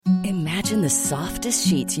Imagine the softest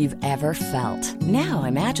sheets you've ever felt. Now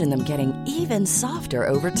imagine them getting even softer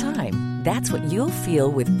over time. That's what you'll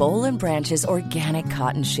feel with Boll & Branch's organic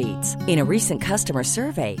cotton sheets. In a recent customer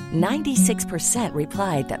survey, 96%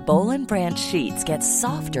 replied that Boll & Branch sheets get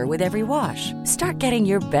softer with every wash. Start getting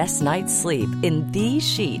your best night's sleep in these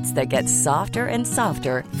sheets that get softer and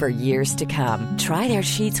softer for years to come. Try their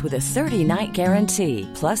sheets with a 30-night guarantee.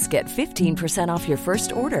 Plus, get 15% off your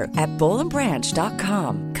first order at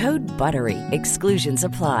bollandbranch.com. Code BUTTERY. Exclusions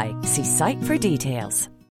apply. See site for details.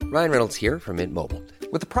 Ryan Reynolds here from Mint Mobile.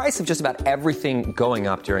 With the price of just about everything going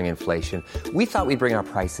up during inflation, we thought we'd bring our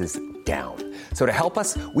prices down. So to help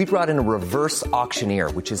us, we brought in a reverse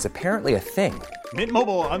auctioneer, which is apparently a thing. Mint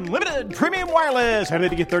Mobile Unlimited Premium Wireless. How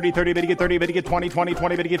to get 30, 30, bit to get 30, bit to get 20, 20,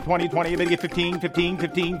 20, bit to get 20, 20, bit to get 15, 15,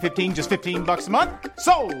 15, 15, just $15 a month?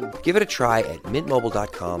 Sold! Give it a try at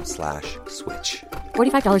mintmobile.com/switch.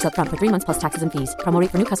 $45 up front for 3 months plus taxes and fees. Promo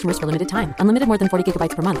rate for new customers for limited time. Unlimited more than 40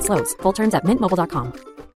 gigabytes per month. Slows full terms at mintmobile.com.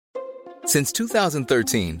 Since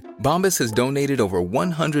 2013, Bombas has donated over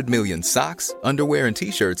 100 million socks, underwear, and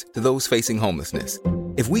T-shirts to those facing homelessness.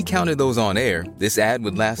 If we counted those on air, this ad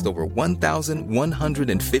would last over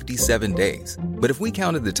 1,157 days. But if we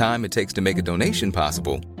counted the time it takes to make a donation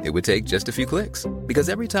possible, it would take just a few clicks. Because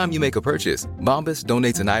every time you make a purchase, Bombas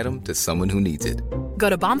donates an item to someone who needs it.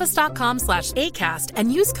 Go to bombas.com/ACAST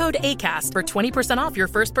and use code ACAST for 20% off your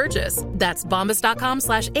first purchase. That's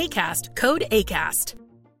bombas.com/ACAST, code ACAST.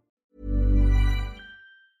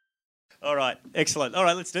 All right, excellent. All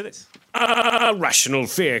right, let's do this. Rational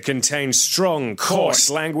fear contains strong,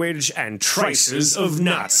 coarse language and traces of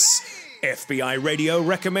nuts. FBI Radio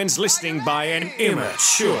recommends listening by an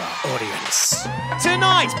immature audience.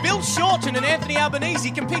 Tonight, Bill Shorten and Anthony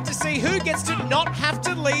Albanese compete to see who gets to not have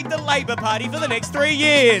to lead the Labor Party for the next 3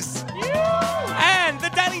 years. And the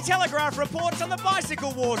Daily Telegraph reports on the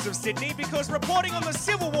bicycle wars of Sydney because reporting on the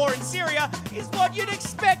civil war in Syria is what you'd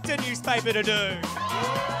expect a newspaper to do.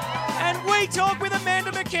 And we talk with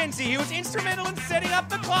Amanda Mackenzie, who was instrumental in setting up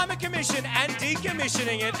the Climate Commission and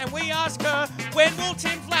decommissioning it. And we ask her, when will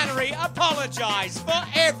Tim Flannery apologise for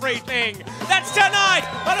everything? That's tonight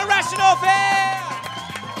on Irrational Fear!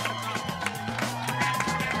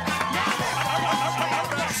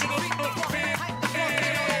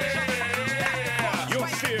 Your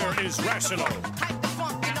fear is rational.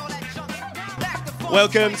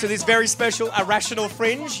 Welcome to this very special Irrational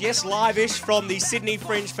Fringe. Yes, live-ish from the Sydney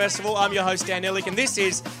Fringe Festival. I'm your host, Dan Ellick, and this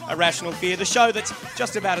is Irrational Fear, the show that's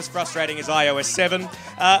just about as frustrating as iOS 7.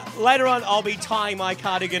 Later on, I'll be tying my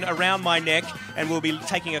cardigan around my neck, and we'll be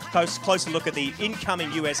taking a closer look at the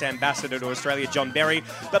incoming US ambassador to Australia, John Berry.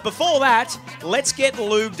 But before that, let's get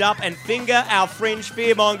lubed up and finger our Fringe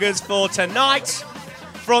fearmongers for tonight.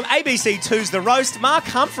 From ABC2's The Roast, Mark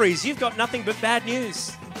Humphreys, you've got nothing but bad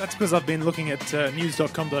news. That's because I've been looking at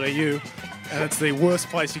news.com.au, and it's the worst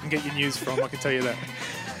place you can get your news from, I can tell you that.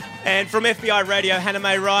 And from FBI Radio, Hannah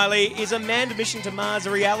Mae Riley, is a manned mission to Mars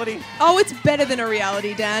a reality? Oh, it's better than a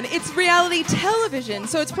reality, Dan. It's reality television,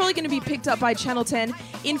 so it's probably going to be picked up by Channel 10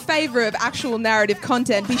 in favour of actual narrative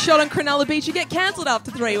content. Be shot on Cronulla Beach and get cancelled after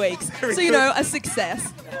 3 weeks. So, you know, a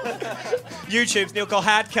success. YouTube's Neil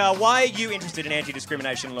Kolhatka, why are you interested in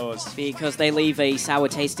anti-discrimination laws? Because they leave a sour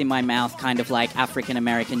taste in my mouth, kind of like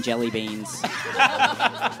African-American jelly beans.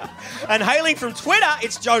 And hailing from Twitter,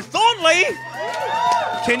 it's Joe Thornley.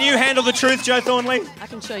 Can you handle the truth, Joe Thornley? I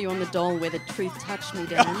can show you on the doll where the truth touched me,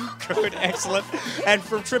 Dan. Oh, good, excellent. And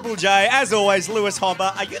from Triple J, as always, Lewis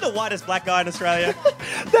Hobber. Are you the whitest black guy in Australia?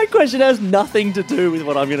 That question has nothing to do with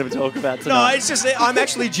what I'm going to talk about tonight. No, it's just that I'm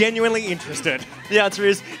actually genuinely interested. The answer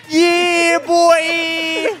is, yeah,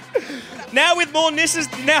 boy! Now with more near misses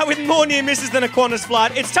than a Qantas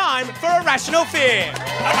flight, it's time for Irrational Fear.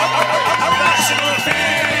 Irrational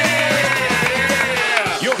Fear!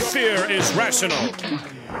 Your fear is rational.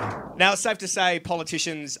 Now, it's safe to say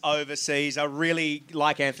politicians overseas are really,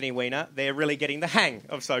 like Anthony Weiner, they're really getting the hang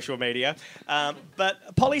of social media.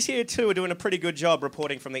 But Polly's here too are doing a pretty good job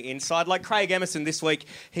reporting from the inside. Like Craig Emerson this week,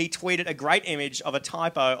 he tweeted a great image of a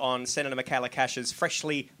typo on Senator Michaela Cash's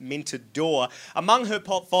freshly minted door. Among her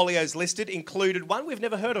portfolios listed included one we've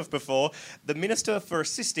never heard of before, the Minister for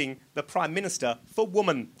Assisting the Prime Minister for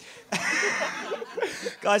Woman.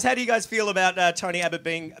 Guys, how do you guys feel about Tony Abbott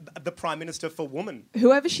being the Prime Minister for Woman?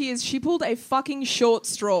 Whoever she is, she pulled a fucking short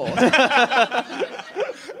straw.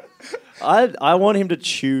 I want him to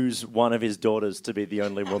choose one of his daughters to be the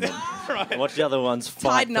only woman. Right. And watch the other ones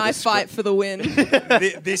fight. Tied knife fight for the win.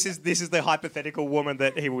 This is the hypothetical woman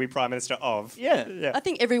that he will be Prime Minister of. Yeah. I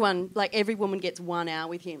think every woman gets 1 hour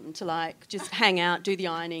with him to just hang out, do the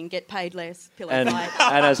ironing, get paid less, pillow fight.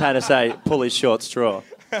 And as Hannah say, pull his short straw.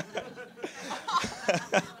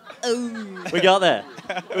 We got there.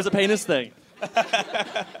 It was a penis thing.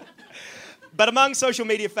 But among social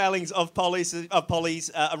media failings of Polly's,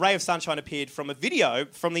 a ray of sunshine appeared from a video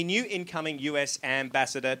from the new incoming US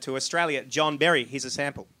ambassador to Australia, John Berry. Here's a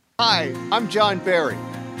sample. Hi, I'm John Berry,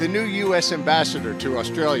 the new U.S. ambassador to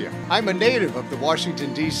Australia. I'm a native of the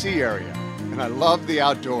Washington, D.C. area, and I love the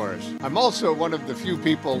outdoors. I'm also one of the few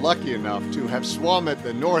people lucky enough to have swum at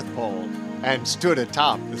the North Pole and stood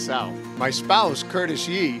atop the South. My spouse, Curtis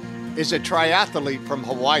Yee, is a triathlete from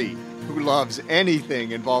Hawaii who loves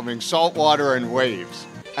anything involving saltwater and waves.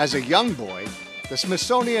 As a young boy, the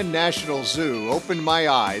Smithsonian National Zoo opened my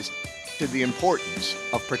eyes to the importance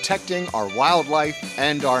of protecting our wildlife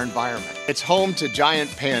and our environment. It's home to giant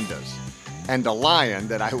pandas and a lion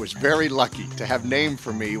that I was very lucky to have named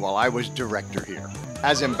for me while I was director here.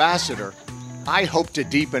 As ambassador, I hope to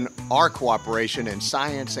deepen our cooperation in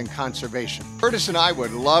science and conservation. Curtis and I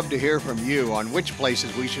would love to hear from you on which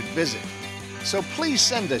places we should visit. So please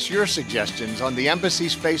send us your suggestions on the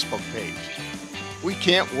Embassy's Facebook page. We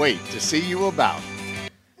can't wait to see you about.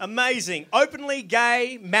 Amazing. Openly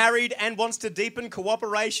gay, married, and wants to deepen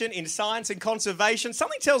cooperation in science and conservation.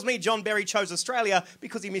 Something tells me John Berry chose Australia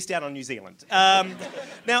because he missed out on New Zealand.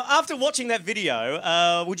 Now, after watching that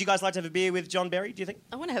video, would you guys like to have a beer with John Berry, do you think?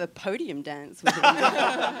 I want to have a podium dance with him.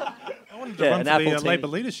 I wanted to run for the Labour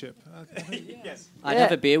leadership. Yes. I'd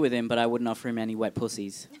have a beer with him, but I wouldn't offer him any wet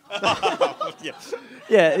pussies.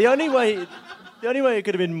 Yeah, the only way it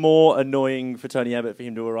could have been more annoying for Tony Abbott for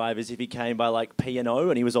him to arrive is if he came by like P&O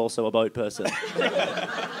and he was also a boat person.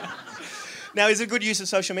 Now, is it a good use of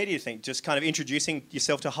social media, you think? Just kind of introducing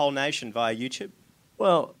yourself to a whole nation via YouTube?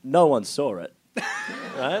 Well, no one saw it.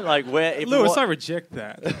 Right? Like Lewis, I reject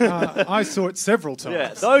that. I saw it several times.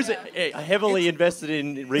 Yeah, those heavily invested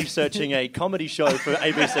in researching a comedy show for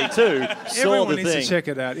ABC2 saw Everyone the thing. needs to check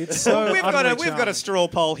it out. It's so We've got a straw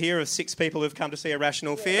poll here of 6 people who've come to see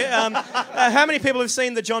Irrational Fear. How many people have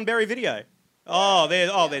seen the John Berry video?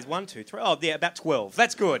 There's 1, 2, 3. Oh, yeah, about 12.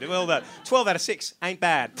 That's good. Well done. 12 out of 6 ain't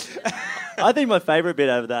bad. I think my favourite bit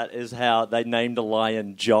of that is how they named a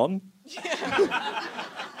lion John.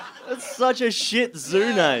 That's such a shit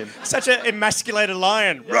zoo name. Such an emasculated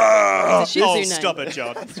lion. It's a shih tzu name. Stop it,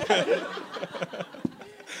 John.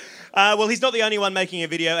 Well, he's not the only one making a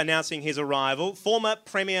video announcing his arrival. Former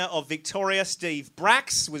Premier of Victoria, Steve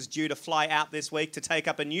Bracks, was due to fly out this week to take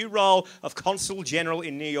up a new role of Consul General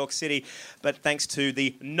in New York City. But thanks to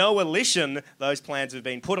the no-alition, those plans have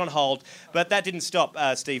been put on hold. But that didn't stop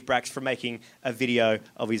Steve Bracks from making a video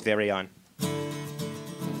of his very own.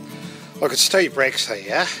 Look, it's Steve Bracks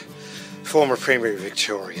here, former Premier of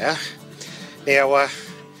Victoria. Now, I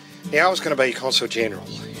was going to be Consul General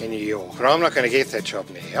in New York, and I'm not going to get that job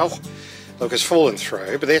now. Look, it's fallen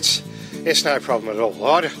through, but that's no problem at all.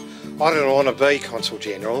 I don't want to be Consul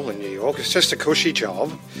General in New York. It's just a cushy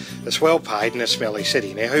job. It's well paid in a smelly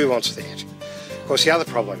city. Now, who wants that? Of course, the other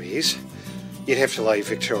problem is you'd have to leave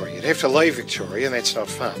Victoria. You'd have to leave Victoria, and that's not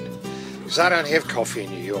fun. Because they don't have coffee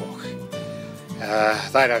in New York.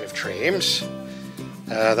 They don't have trams.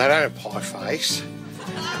 They don't have pie face.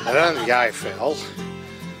 They don't have the AFL.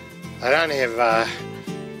 They don't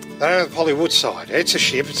have the Polly Woodside. It's a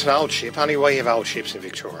ship. It's an old ship. Only we have old ships in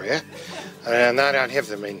Victoria, and they don't have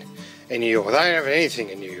them in New York. They don't have anything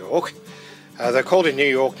in New York. They're called it New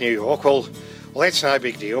York, New York. Well, that's no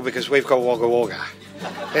big deal because we've got Wagga Wagga.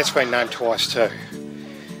 That's been named twice too.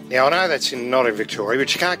 Now I know that's not in Victoria,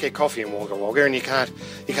 but you can't get coffee in Wagga Wagga, and you can't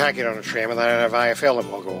get on a tram, and they don't have AFL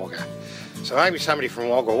in Wagga Wagga. So maybe somebody from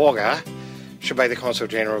Wagga Wagga should be the Consul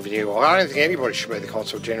General of New York. I don't think anybody should be the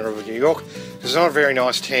Consul General of New York because it's not a very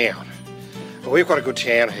nice town. But we've got a good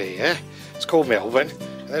town here. It's called Melbourne,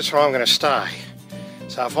 and that's where I'm going to stay.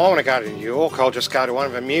 So if I want to go to New York, I'll just go to one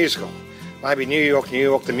of a musical. Maybe New York,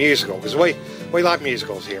 the musical, because we like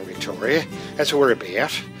musicals here in Victoria. That's what we're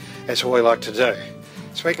about. That's what we like to do.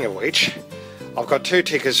 Speaking of which, I've got 2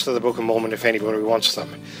 tickets to the Book of Mormon if anybody wants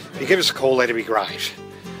them. If you give us a call, that'd be great.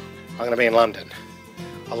 I'm going to be in London.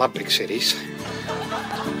 I love big cities.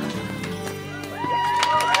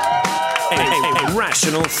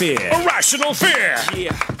 Irrational Fear. Irrational Fear!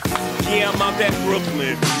 Yeah, I'm up at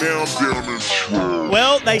Brooklyn.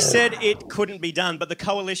 Well, they said it couldn't be done, but the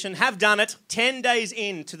coalition have done it. 10 days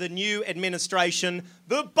into the new administration,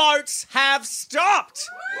 the boats have stopped.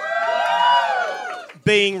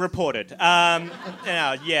 being reported. The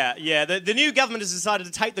new government has decided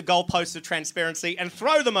to take the goalposts of transparency and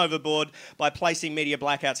throw them overboard by placing media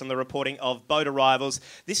blackouts on the reporting of boat arrivals.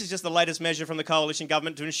 This is just the latest measure from the coalition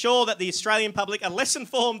government to ensure that the Australian public are less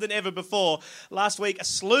informed than ever before. Last week, a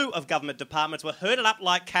slew of government departments were herded up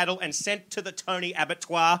like cattle and sent to the Tony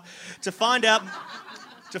Abattoir. To find out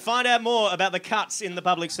more about the cuts in the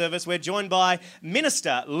public service, we're joined by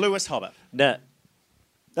Minister Lewis Hobba. No.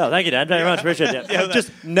 Oh, thank you, Dan. Very much appreciated.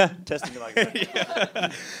 Testing the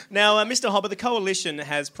microphone. Now, Mr. Hobba, the coalition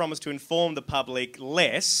has promised to inform the public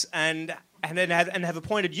less and have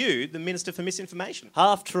appointed you the Minister for Misinformation.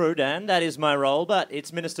 Half true, Dan. That is my role, but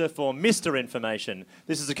it's Minister for Mr. Information.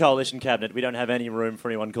 This is a coalition cabinet. We don't have any room for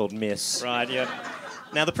anyone called Miss. Right, yeah.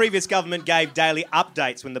 Now, the previous government gave daily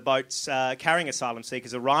updates when the boats carrying asylum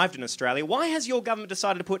seekers arrived in Australia. Why has your government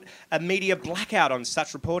decided to put a media blackout on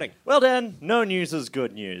such reporting? Well, Dan, no news is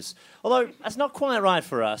good news. Although, that's not quite right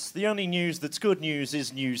for us. The only news that's good news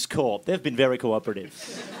is News Corp. They've been very cooperative.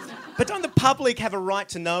 But don't the public have a right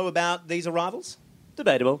to know about these arrivals?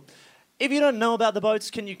 Debatable. If you don't know about the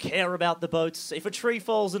boats, can you care about the boats? If a tree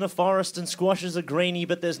falls in a forest and squashes a greenie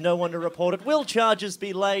but there's no one to report it, will charges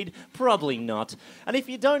be laid? Probably not. And if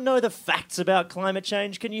you don't know the facts about climate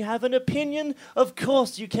change, can you have an opinion? Of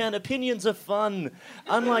course you can. Opinions are fun.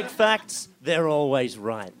 Unlike facts, they're always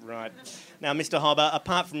right. Right. Now, Mr. Hobba,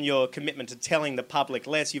 apart from your commitment to telling the public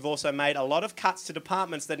less, you've also made a lot of cuts to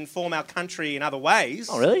departments that inform our country in other ways.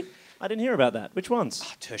 Oh, really? I didn't hear about that. Which ones?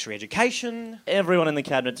 Tertiary education. Everyone in the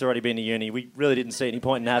cabinet's already been to uni. We really didn't see any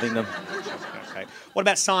point in having them. Okay. What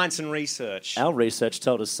about science and research? Our research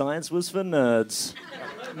told us science was for nerds.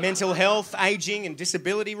 Mental health, ageing and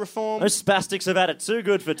disability reform. Those spastics have had it too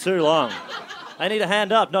good for too long. They need a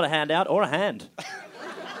hand up, not a handout, or a hand.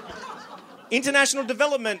 International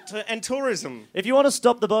development and tourism. If you want to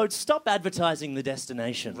stop the boats, stop advertising the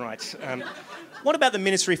destination. Right. What about the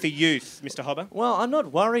Ministry for Youth, Mr. Hobba? Well, I'm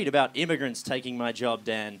not worried about immigrants taking my job,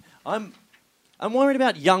 Dan. I'm worried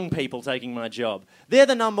about young people taking my job. They're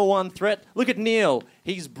the number one threat. Look at Neil.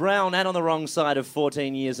 He's brown and on the wrong side of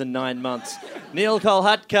 14 years and 9 months. Neil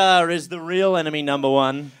Kolhatkar is the real enemy number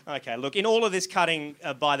one. Okay, look, in all of this cutting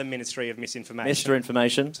by the Ministry of Misinformation... Mr.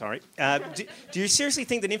 Information. Sorry. Do you seriously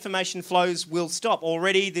think that information flows will stop?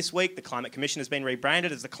 Already this week, the Climate Commission has been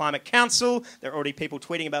rebranded as the Climate Council. There are already people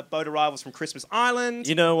tweeting about boat arrivals from Christmas Island.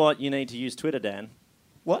 You know what? You need to use Twitter, Dan.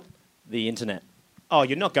 What? The internet. Oh,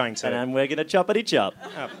 you're not going to. And we're going to choppity chop.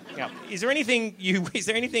 Is there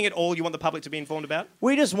anything at all you want the public to be informed about?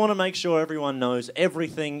 We just want to make sure everyone knows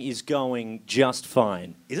everything is going just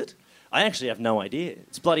fine. Is it? I actually have no idea.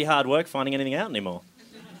 It's bloody hard work finding anything out anymore.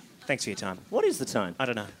 Thanks for your time. What is the time? I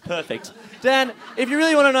don't know. Perfect. Dan, if you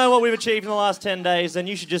really want to know what we've achieved in the last 10 days, then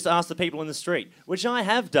you should just ask the people in the street, which I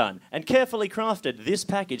have done, and carefully crafted this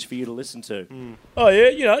package for you to listen to. Oh,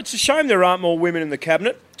 yeah, it's a shame there aren't more women in the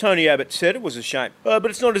cabinet. Tony Abbott said it was a shame. But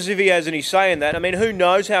it's not as if he has any say in that. I mean, who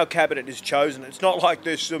knows how cabinet is chosen? It's not like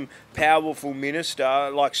there's some powerful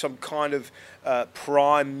minister, like some kind of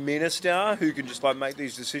prime minister who can just, make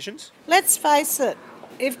these decisions. Let's face it.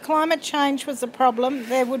 If climate change was a problem,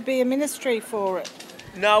 there would be a ministry for it.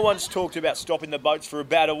 No one's talked about stopping the boats for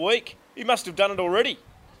about a week. He must have done it already.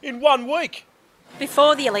 In 1 week.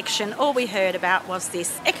 Before the election, all we heard about was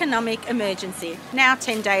this economic emergency. Now,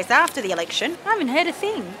 10 days after the election, I haven't heard a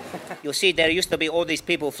thing. You see, there used to be all these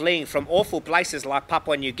people fleeing from awful places like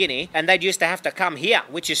Papua New Guinea, and they used to have to come here,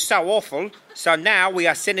 which is so awful. So now we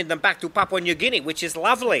are sending them back to Papua New Guinea, which is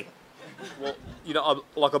lovely. Well,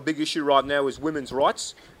 a big issue right now is women's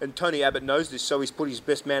rights, and Tony Abbott knows this, so he's put his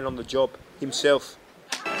best man on the job, himself.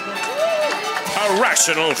 A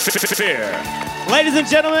rational fear. Ladies and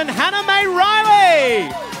gentlemen, Hannah May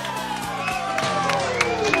Riley!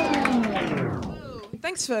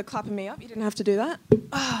 Thanks for clapping me up. You didn't have to do that.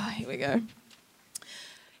 Here we go.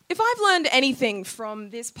 If I've learned anything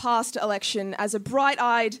from this past election as a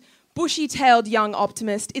bright-eyed, bushy-tailed young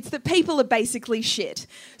optimist, it's that people are basically shit.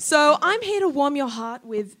 So I'm here to warm your heart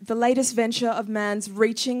with the latest venture of man's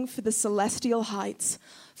reaching for the celestial heights.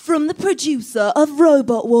 From the producer of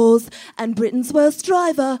Robot Wars and Britain's Worst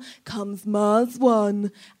Driver comes Mars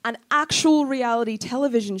One, an actual reality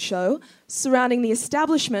television show surrounding the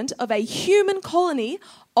establishment of a human colony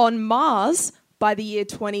on Mars by the year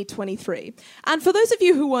 2023. And for those of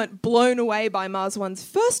you who weren't blown away by Mars One's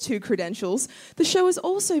first two credentials, the show is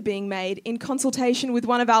also being made in consultation with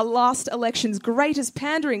one of our last election's greatest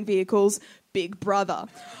pandering vehicles, Big Brother.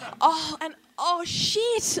 Oh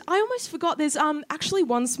shit, I almost forgot there's actually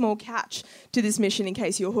one small catch to this mission in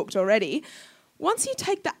case you're hooked already. Once you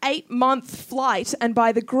take the 8-month flight and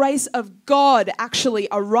by the grace of God actually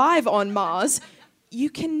arrive on Mars, you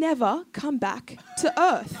can never come back to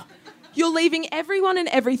Earth. You're leaving everyone and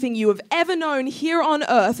everything you have ever known here on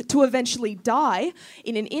Earth to eventually die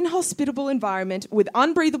in an inhospitable environment with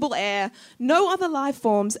unbreathable air, no other life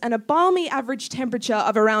forms, and a balmy average temperature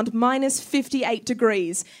of around minus 58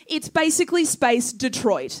 degrees. It's basically space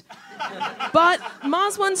Detroit. But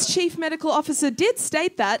Mars One's chief medical officer did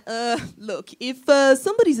state that, look, if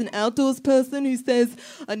somebody's an outdoors person who says,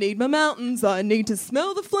 I need my mountains, I need to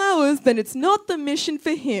smell the flowers, then it's not the mission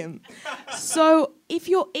for him. So if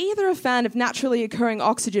you're either a fan of naturally occurring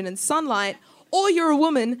oxygen and sunlight, or you're a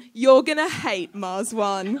woman, you're gonna hate Mars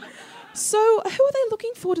One. So who are they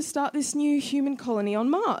looking for to start this new human colony on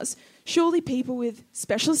Mars? Surely people with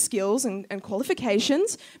special skills and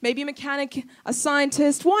qualifications, maybe a mechanic, a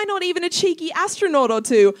scientist, why not even a cheeky astronaut or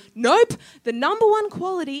two? Nope, the number one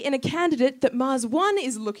quality in a candidate that Mars One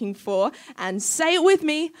is looking for, and say it with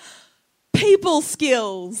me, people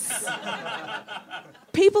skills.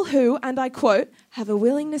 People who, and I quote, have a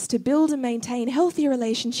willingness to build and maintain healthy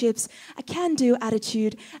relationships, a can-do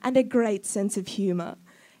attitude, and a great sense of humour.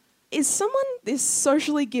 Is someone this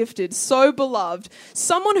socially gifted, so beloved,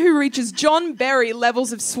 someone who reaches John Berry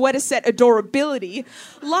levels of sweater set adorability,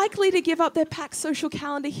 likely to give up their packed social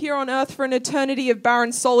calendar here on Earth for an eternity of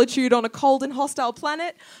barren solitude on a cold and hostile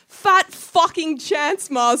planet? Fat fucking chance,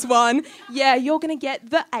 Mars One. Yeah, you're going to get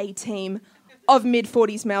the A-team of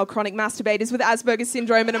mid-40s male chronic masturbators with Asperger's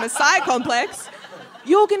syndrome and a messiah complex.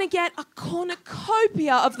 You're going to get a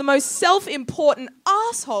cornucopia of the most self-important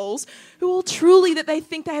assholes who all truly that they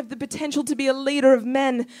think they have the potential to be a leader of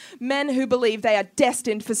men. Men who believe they are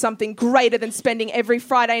destined for something greater than spending every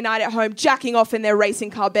Friday night at home jacking off in their racing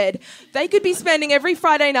car bed. They could be spending every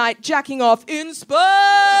Friday night jacking off in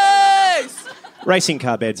space! Racing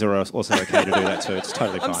car beds are also okay to do that too. It's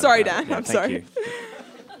totally fine. I'm sorry, Dan. Yeah, I'm thank sorry. you.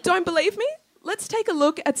 Don't believe me? Let's take a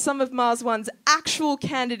look at some of Mars One's actual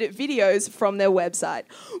candidate videos from their website.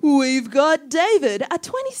 We've got David, a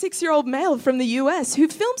 26-year-old male from the US who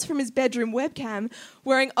films from his bedroom webcam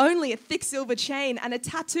wearing only a thick silver chain and a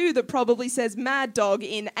tattoo that probably says Mad Dog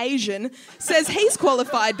in Asian, says he's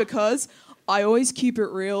qualified because I always keep it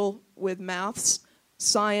real with maths,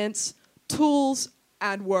 science, tools,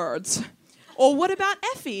 and words. Or what about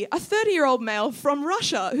Effie, a 30-year-old male from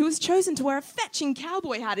Russia who was chosen to wear a fetching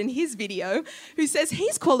cowboy hat in his video, who says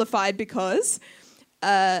he's qualified because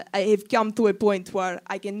I have come to a point where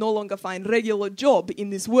I can no longer find regular job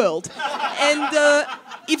in this world. And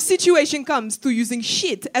if situation comes to using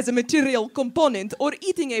shit as a material component or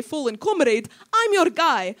eating a fallen comrade, I'm your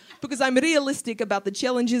guy because I'm realistic about the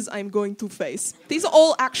challenges I'm going to face. These are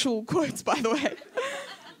all actual quotes, by the way.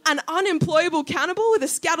 An unemployable cannibal with a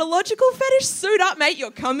scatological fetish? Suit up, mate, you're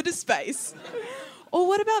coming to space. Or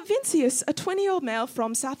what about Vincius, a 20-year-old male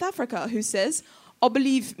from South Africa who says, I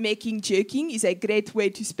believe making joking is a great way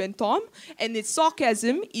to spend time and that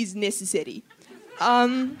sarcasm is necessary.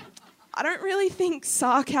 I don't really think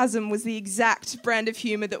sarcasm was the exact brand of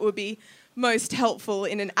humour that would be most helpful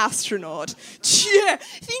in an astronaut. Yeah,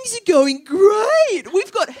 things are going great.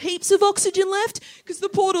 We've got heaps of oxygen left because the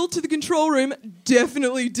portal to the control room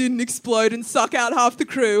definitely didn't explode and suck out half the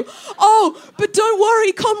crew. Oh, but don't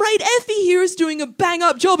worry, Comrade Effie here is doing a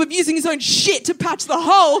bang-up job of using his own shit to patch the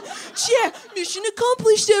hole. Yeah, mission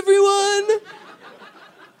accomplished, everyone.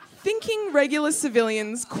 Thinking regular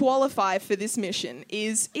civilians qualify for this mission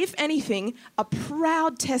is, if anything, a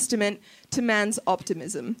proud testament to man's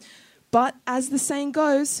optimism. But as the saying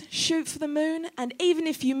goes, shoot for the moon, and even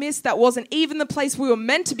if you miss, that wasn't even the place we were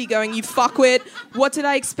meant to be going, you fuckwit. What did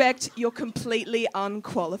I expect? You're completely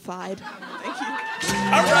unqualified. Thank you.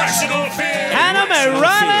 Irrational fear! Hannah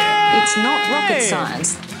Morales! It's not rocket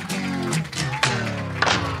science.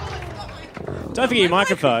 Don't forget your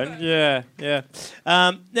microphone. Yeah.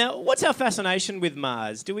 Now, what's our fascination with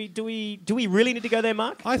Mars? Do we really need to go there,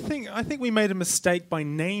 Mark? I think we made a mistake by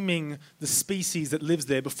naming the species that lives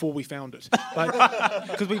there before we found it.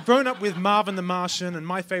 Because we've grown up with Marvin the Martian and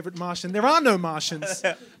My Favorite Martian. There are no Martians.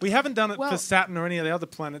 We haven't done it for Saturn or any of the other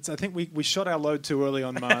planets. I think we shot our load too early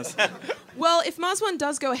on Mars. Well, if Mars One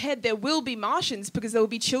does go ahead, there will be Martians because there will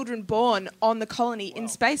be children born on the colony in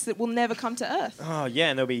space that will never come to Earth. Oh, yeah,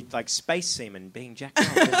 and there'll be like space semen being jacked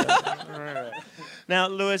off. Now,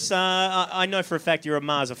 Lewis, I know for a fact you're a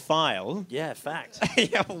Marsophile. Yeah, fact.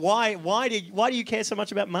 Yeah, why do you care so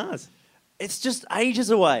much about Mars? It's just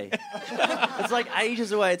ages away. It's like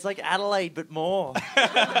ages away. It's like Adelaide, but more.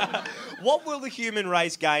 What will the human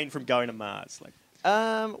race gain from going to Mars?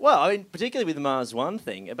 Well, I mean, particularly with the Mars One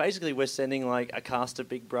thing, basically we're sending like a cast of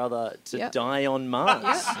Big Brother to die on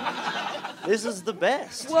Mars. This is the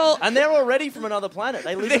best. Well, and they're already from another planet.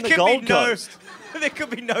 They live in the Gold Coast. There could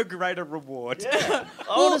be no greater reward. I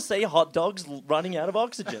want to see hot dogs running out of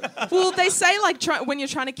oxygen. Well, they say like when you're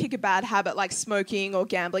trying to kick a bad habit like smoking or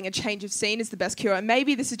gambling, a change of scene is the best cure. And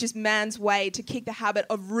maybe this is just man's way to kick the habit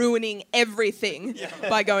of ruining everything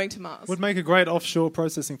by going to Mars. Would make a great offshore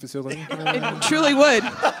processing facility. It truly would.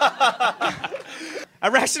 A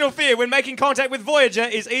rational fear when making contact with Voyager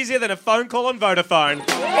is easier than a phone call on Vodafone.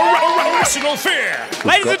 Irrational fear.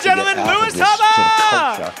 Ladies and gentlemen, Lewis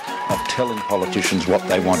Hubber! Sort of culture of telling politicians what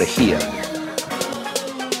they want to hear. Sorry,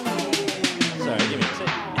 give me a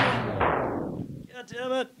second. God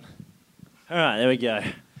damn it. All right, there we go.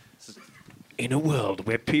 In a world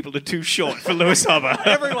where people are too short for Lewis Hubber.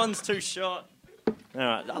 Everyone's too short. All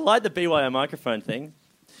right, I like the BYO microphone thing.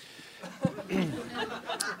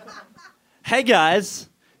 Hey guys,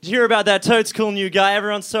 did you hear about that totes cool new guy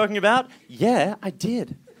everyone's talking about? Yeah, I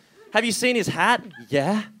did. Have you seen his hat?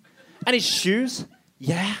 Yeah. And his shoes?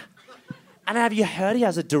 Yeah. And have you heard he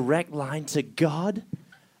has a direct line to God?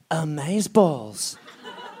 Amazeballs.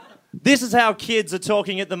 This is how kids are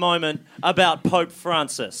talking at the moment about Pope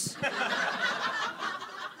Francis.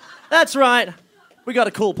 That's right. We got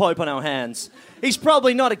a cool Pope on our hands. He's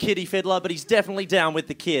probably not a kiddie fiddler, but he's definitely down with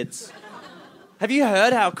the kids. Have you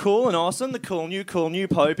heard how cool and awesome the cool new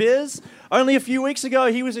Pope is? Only a few weeks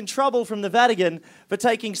ago, he was in trouble from the Vatican for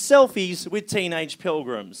taking selfies with teenage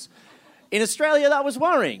pilgrims. In Australia, that was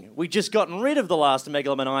worrying. We'd just gotten rid of the last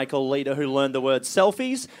megalomaniacal leader who learned the word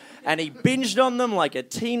selfies, and he binged on them like a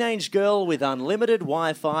teenage girl with unlimited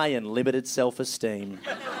Wi-Fi and limited self-esteem.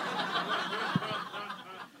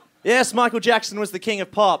 Yes, Michael Jackson was the king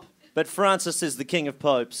of pop, but Francis is the king of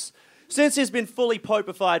popes. Since he's been fully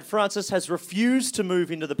popified, Francis has refused to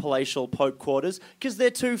move into the palatial Pope quarters because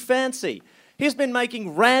they're too fancy. He's been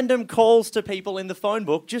making random calls to people in the phone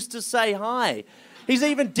book just to say hi. He's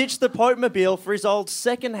even ditched the Pope-mobile for his old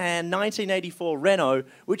second-hand 1984 Renault,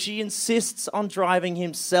 which he insists on driving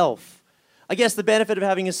himself. I guess the benefit of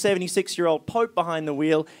having a 76-year-old Pope behind the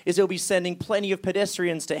wheel is he'll be sending plenty of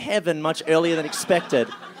pedestrians to heaven much earlier than expected.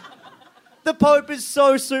 The Pope is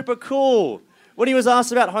so super cool. When he was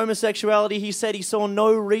asked about homosexuality, he said he saw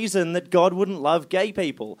no reason that God wouldn't love gay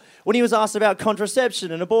people. When he was asked about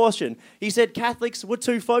contraception and abortion, he said Catholics were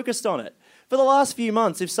too focused on it. For the last few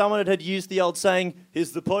months, if someone had used the old saying,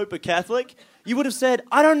 "Is the Pope a Catholic?" you would have said,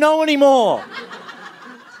 "I don't know anymore."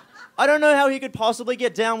 I don't know how he could possibly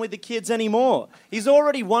get down with the kids anymore. He's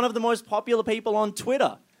already one of the most popular people on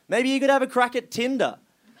Twitter. Maybe he could have a crack at Tinder.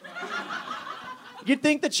 You'd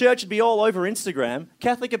think the church would be all over Instagram.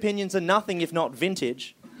 Catholic opinions are nothing if not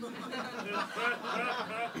vintage.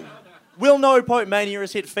 We'll know Pope Mania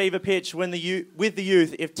has hit fever pitch with the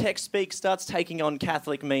youth if text-speak starts taking on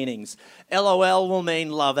Catholic meanings. LOL will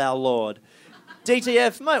mean love our Lord.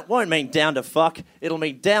 DTF won't mean down to fuck. It'll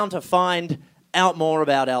mean down to find out more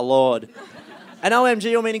about our Lord. And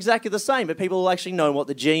OMG will mean exactly the same, but people will actually know what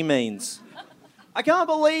the G means. I can't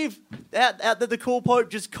believe that the cool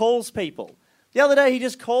Pope just calls people. The other day, he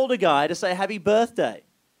just called a guy to say happy birthday.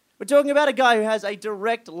 We're talking about a guy who has a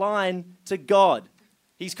direct line to God.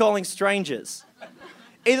 He's calling strangers.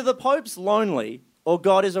 Either the Pope's lonely or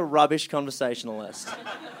God is a rubbish conversationalist.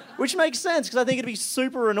 Which makes sense, because I think it'd be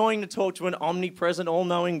super annoying to talk to an omnipresent,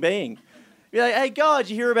 all-knowing being. Be like, "Hey, God,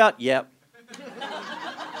 you hear about..." "Yep.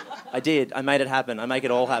 I did. I made it happen. I make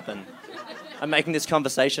it all happen. I'm making this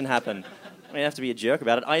conversation happen." I don't have to be a jerk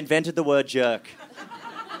about it. I invented the word jerk.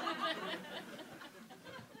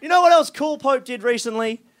 You know what else cool Pope did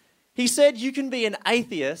recently? He said you can be an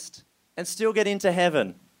atheist and still get into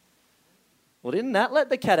heaven. Well, didn't that let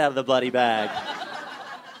the cat out of the bloody bag?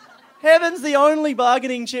 Heaven's the only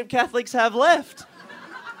bargaining chip Catholics have left.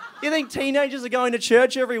 You think teenagers are going to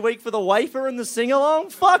church every week for the wafer and the sing-along?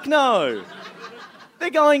 Fuck no. They're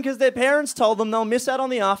going because their parents told them they'll miss out on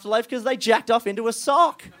the afterlife because they jacked off into a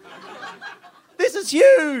sock. This is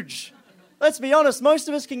huge. Let's be honest, most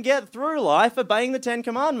of us can get through life obeying the 10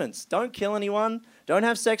 Commandments. Don't kill anyone, don't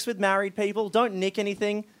have sex with married people, don't nick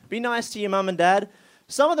anything, be nice to your mum and dad.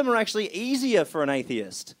 Some of them are actually easier for an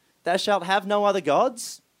atheist. Thou shalt have no other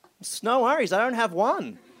gods? It's no worries, I don't have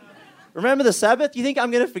one. Remember the Sabbath? You think I'm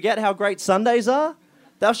going to forget how great Sundays are?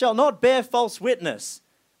 Thou shalt not bear false witness.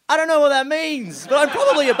 I don't know what that means, but I'm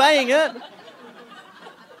probably obeying it.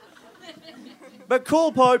 But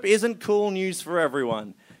cool Pope isn't cool news for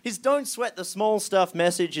everyone. His don't sweat the small stuff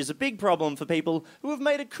message is a big problem for people who have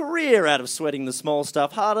made a career out of sweating the small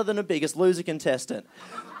stuff harder than a Biggest Loser contestant.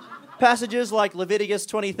 Passages like Leviticus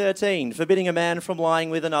 20:13, forbidding a man from lying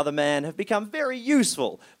with another man, have become very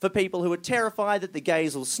useful for people who are terrified that the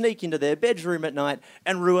gays will sneak into their bedroom at night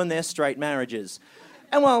and ruin their straight marriages.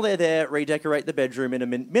 And while they're there, redecorate the bedroom in a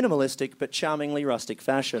minimalistic but charmingly rustic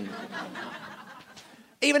fashion.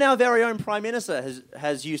 Even our very own Prime Minister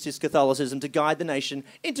has used his Catholicism to guide the nation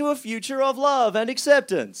into a future of love and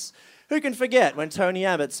acceptance. Who can forget when Tony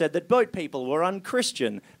Abbott said that boat people were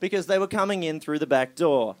unchristian because they were coming in through the back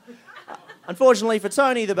door? Unfortunately for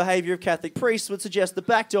Tony, the behaviour of Catholic priests would suggest the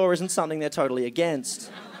back door isn't something they're totally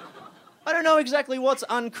against. I don't know exactly what's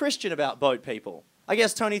unchristian about boat people. I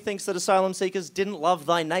guess Tony thinks that asylum seekers didn't love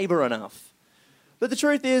thy neighbour enough. But the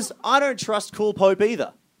truth is, I don't trust cool Pope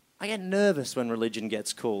either. I get nervous when religion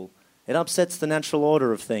gets cool. It upsets the natural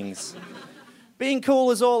order of things. Being cool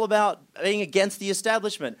is all about being against the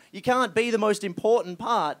establishment. You can't be the most important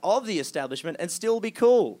part of the establishment and still be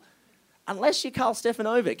cool. Unless you're Karl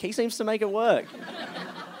Stefanovic. He seems to make it work.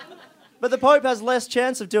 But the Pope has less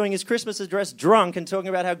chance of doing his Christmas address drunk and talking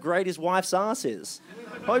about how great his wife's arse is.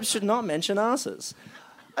 Popes should not mention arses.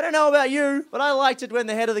 I don't know about you, but I liked it when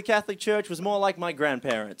the head of the Catholic Church was more like my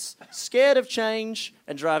grandparents, scared of change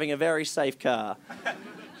and driving a very safe car.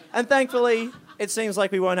 And thankfully, it seems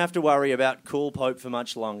like we won't have to worry about cool Pope for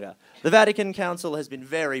much longer. The Vatican Council has been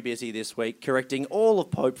very busy this week, correcting all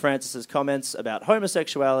of Pope Francis's comments about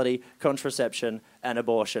homosexuality, contraception, and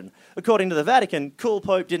abortion. According to the Vatican, cool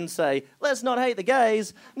Pope didn't say, let's not hate the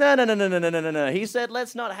gays. No. He said,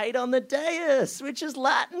 let's not hate on the Deus, which is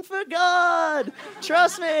Latin for God.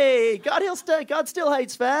 Trust me, God still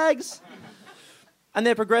hates fags. And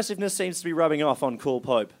their progressiveness seems to be rubbing off on cool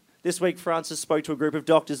Pope. This week, Francis spoke to a group of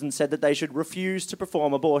doctors and said that they should refuse to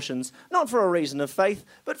perform abortions, not for a reason of faith,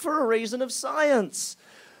 but for a reason of science.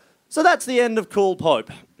 So that's the end of cool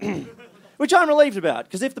Pope. Which I'm relieved about,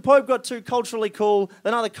 because if the Pope got too culturally cool,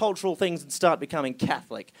 then other cultural things would start becoming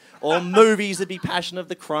Catholic. All movies would be Passion of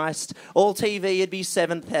the Christ, all TV would be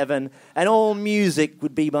Seventh Heaven, and all music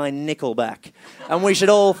would be by Nickelback. And we should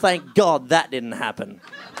all thank God that didn't happen.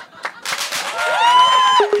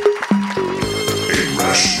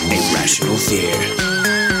 Irrational fear.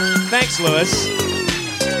 Thanks, Lewis.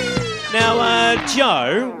 Now,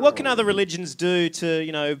 Joe, what can other religions do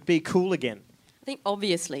to, be cool again? I think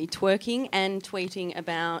obviously twerking and tweeting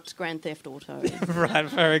about Grand Theft Auto. Right,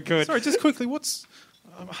 very good. Sorry, just quickly,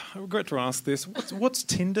 I regret to ask this. What's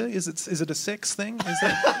Tinder? Is it a sex thing? Is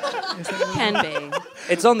that Can be.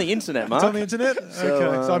 It's on the internet, Mark. It's on the internet?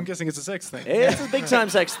 So, so I'm guessing it's a sex thing. Yeah, it's a big-time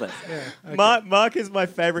sex thing. Yeah, okay. Mark is my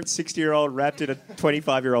favourite 60-year-old wrapped in a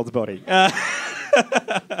 25-year-old's body. And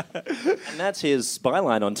that's his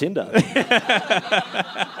byline on Tinder.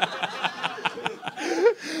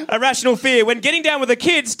 Irrational fear when getting down with the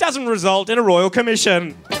kids doesn't result in a royal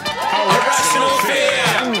commission. Irrational fear.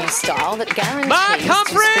 A new style that guarantees Mark to strip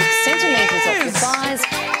Humphries! centimetres off your thighs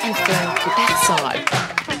and firm your backside.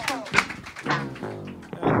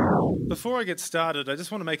 Before I get started, I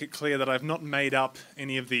just want to make it clear that I've not made up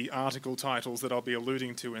any of the article titles that I'll be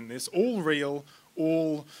alluding to in this. All real,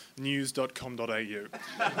 all news.com.au.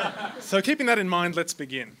 So keeping that in mind, let's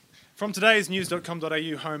begin. From today's news.com.au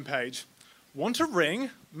homepage, want a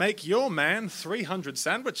ring? Make your man 300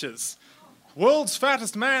 sandwiches. World's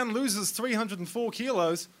fattest man loses 304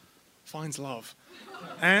 kilos, finds love.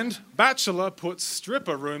 And bachelor puts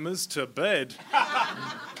stripper rumours to bed.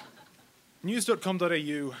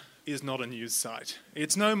 News.com.au is not a news site.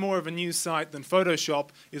 It's no more of a news site than Photoshop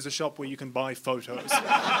is a shop where you can buy photos.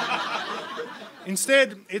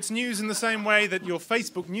 Instead, it's news in the same way that your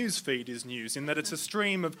Facebook news feed is news, in that it's a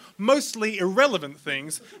stream of mostly irrelevant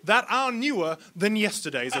things that are newer than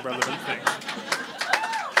yesterday's irrelevant things.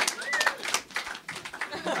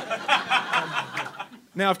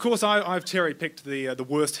 Now, of course, I've cherry-picked the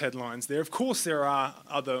worst headlines there. Of course, there are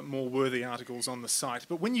other more worthy articles on the site.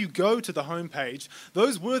 But when you go to the homepage,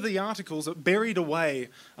 those worthy articles are buried away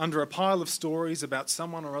under a pile of stories about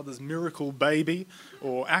someone or other's miracle baby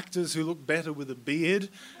or actors who look better with a beard.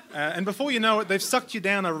 And before you know it, they've sucked you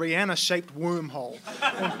down a Rihanna-shaped wormhole.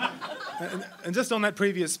 And just on that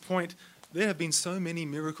previous point, there have been so many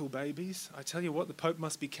miracle babies. I tell you what, the Pope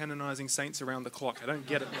must be canonising saints around the clock. I don't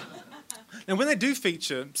get it. And when they do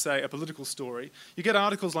feature, say, a political story, you get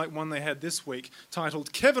articles like one they had this week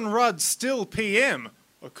titled, Kevin Rudd Still PM,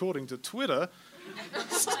 according to Twitter.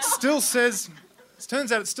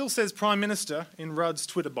 Turns out it still says Prime Minister in Rudd's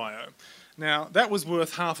Twitter bio. Now, that was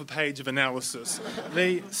worth half a page of analysis.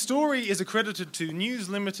 The story is accredited to News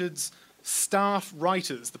Limited's staff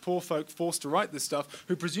writers, the poor folk forced to write this stuff,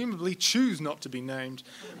 who presumably choose not to be named.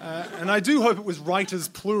 And I do hope it was writers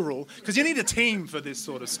plural, because you need a team for this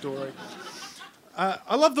sort of story.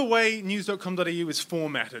 I love the way news.com.au is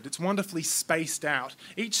formatted. It's wonderfully spaced out.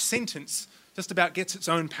 Each sentence just about gets its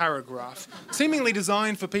own paragraph, seemingly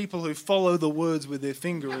designed for people who follow the words with their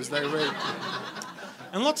finger as they read.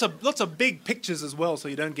 And lots of big pictures as well, so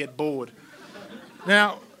you don't get bored.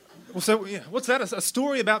 Now, what's that? A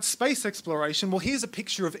story about space exploration? Well, here's a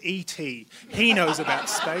picture of E.T. He knows about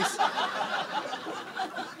space.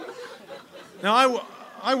 Now,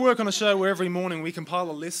 I work on a show where every morning we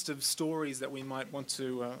compile a list of stories that we might want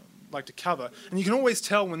to like to cover. And you can always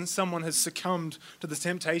tell when someone has succumbed to the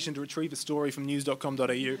temptation to retrieve a story from news.com.au,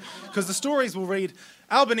 because the stories will read,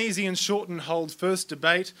 Albanese and Shorten hold first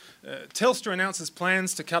debate, Telstra announces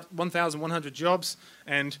plans to cut 1,100 jobs,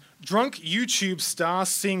 and drunk YouTube star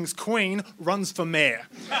sings Queen, runs for mayor.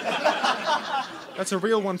 That's a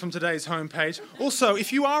real one from today's homepage. Also,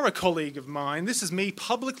 if you are a colleague of mine, this is me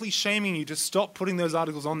publicly shaming you to stop putting those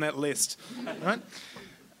articles on that list. Right?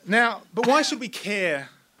 Now, but why should we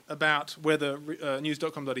care about whether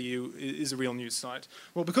news.com.au is a real news site?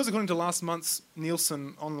 Well, because according to last month's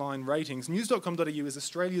Nielsen online ratings, news.com.au is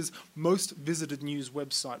Australia's most visited news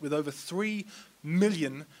website with over 3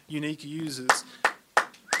 million unique users.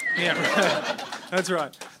 Yeah, that's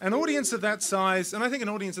right. An audience of that size, and I think an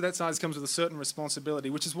audience of that size comes with a certain responsibility,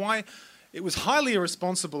 which is why it was highly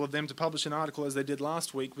irresponsible of them to publish an article as they did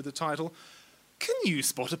last week with the title, Can You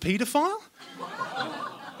Spot a Paedophile?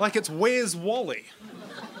 Like it's Where's Wally?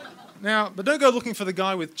 Now, but don't go looking for the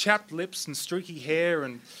guy with chapped lips and streaky hair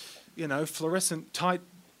and, fluorescent tight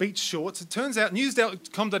beach shorts. It turns out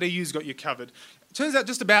news.com.au's got you covered. It turns out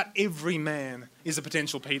just about every man is a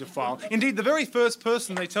potential paedophile. Indeed, the very first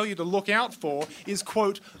person they tell you to look out for is,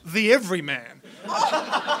 quote, the everyman.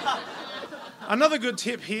 Another good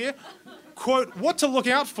tip here, quote, what to look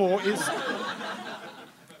out for is...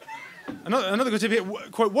 Another good tip here,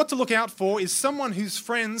 quote, what to look out for is someone whose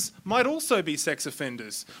friends might also be sex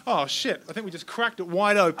offenders. Oh, shit, I think we just cracked it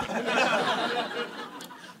wide open.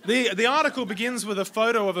 The article begins with a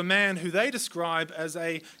photo of a man who they describe as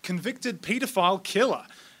a convicted paedophile killer.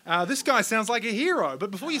 This guy sounds like a hero,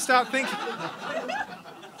 but before you start thinking...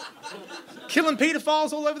 killing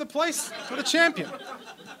paedophiles all over the place? What a champion.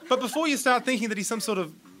 But before you start thinking that he's some sort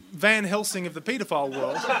of Van Helsing of the paedophile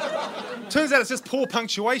world, turns out it's just poor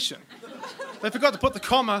punctuation. They forgot to put the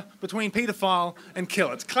comma between paedophile and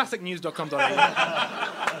killer. It's classic news.com.au.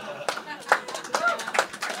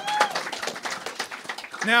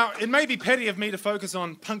 Now, it may be petty of me to focus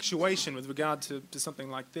on punctuation with regard to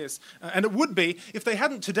something like this, and it would be if they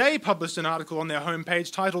hadn't today published an article on their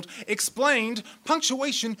homepage titled, Explained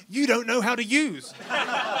Punctuation You Don't Know How to Use.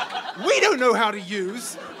 We don't know how to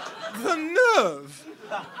use. The nerve.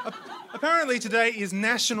 Apparently today is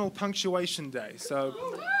National Punctuation Day,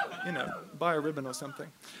 so, buy a ribbon or something.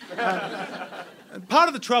 Part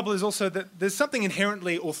of the trouble is also that there's something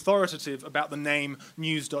inherently authoritative about the name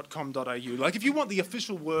news.com.au. Like if you want the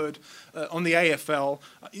official word on the AFL,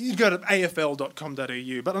 you'd go to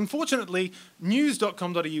afl.com.au. But unfortunately,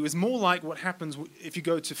 news.com.au is more like what happens if you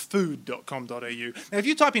go to food.com.au. Now, if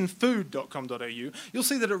you type in food.com.au, you'll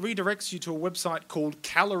see that it redirects you to a website called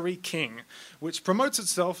Calorie King, which promotes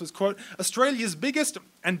itself as, quote, Australia's biggest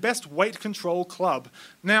and best weight control club.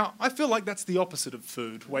 Now, I feel like that's the opposite of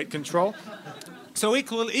food, weight control. So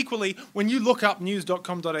equally, when you look up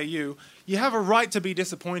news.com.au, you have a right to be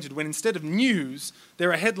disappointed when instead of news,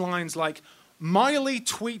 there are headlines like, Miley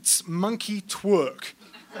tweets monkey twerk.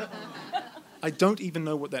 I don't even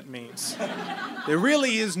know what that means. There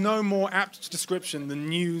really is no more apt description than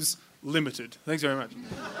News Limited. Thanks very much.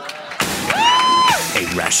 A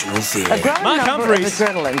rational theory. A growing number of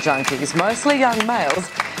adrenaline junkies, mostly young males,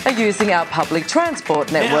 are using our public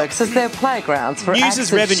transport networks as their playgrounds for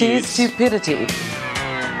acts of sheer stupidity.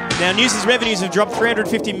 Now, News's revenues have dropped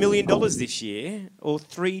 $350 million this year, or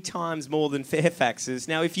 3 times more than Fairfax's.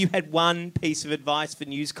 Now, if you had one piece of advice for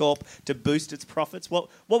News Corp to boost its profits, what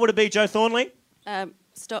would it be, Jo Thornley?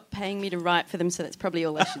 Stop paying me to write for them, so that's probably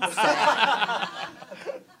all I should say.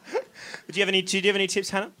 Do you have any tips,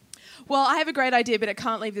 Hannah? Well, I have a great idea, but it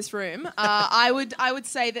can't leave this room. I would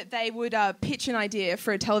say that they would pitch an idea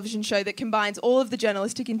for a television show that combines all of the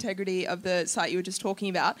journalistic integrity of the site you were just talking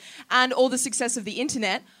about and all the success of the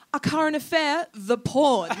internet. A current affair, the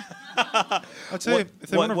porn. I'll tell you,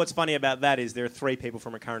 what's funny about that is there are 3 people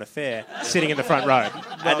from A Current Affair sitting in the front row.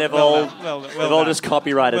 And they've all just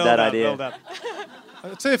copyrighted that idea. Well done.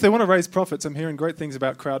 I'll tell you, if they want to raise profits, I'm hearing great things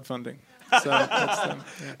about crowdfunding. So that's them.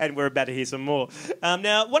 Yeah. And we're about to hear some more.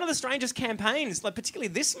 Now, one of the strangest campaigns, like particularly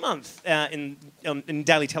this month in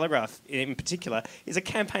Daily Telegraph in particular, is a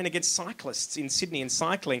campaign against cyclists in Sydney and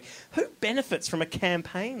cycling. Who benefits from a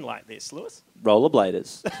campaign like this, Lewis?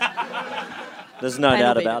 Rollerbladers. There's no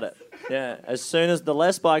doubt about it. Yeah, as soon as the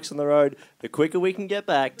less bikes on the road, the quicker we can get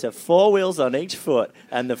back to 4 wheels on each foot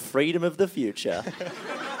and the freedom of the future.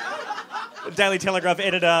 Daily Telegraph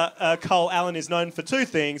editor Cole Allen is known for 2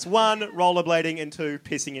 things. 1, rollerblading, and 2,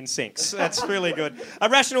 pissing in sinks. That's really good. A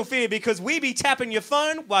rational fear, because we be tapping your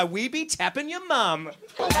phone while we be tapping your mum.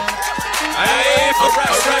 Hey, for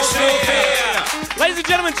rational fear. Ladies and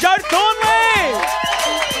gentlemen, Joe Thornley!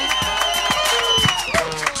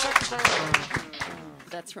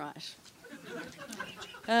 That's right.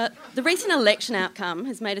 The recent election outcome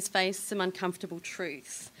has made us face some uncomfortable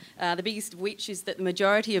truths. The biggest of which is that the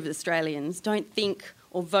majority of Australians don't think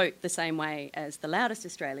or vote the same way as the loudest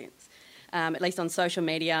Australians, at least on social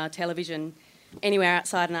media, television, anywhere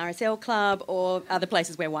outside an RSL club or other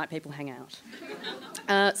places where white people hang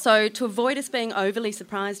out. So to avoid us being overly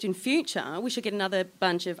surprised in future, we should get another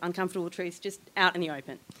bunch of uncomfortable truths just out in the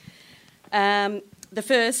open. The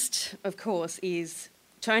first, of course, is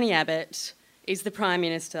Tony Abbott is the Prime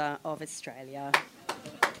Minister of Australia.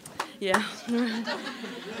 Yeah.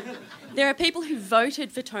 There are people who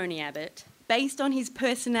voted for Tony Abbott based on his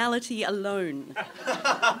personality alone.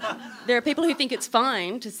 There are people who think it's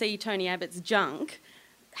fine to see Tony Abbott's junk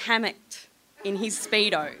hammocked in his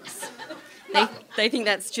Speedos. They think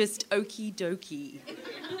that's just okie dokie.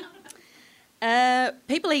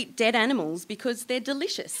 People eat dead animals because they're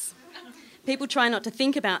delicious. People try not to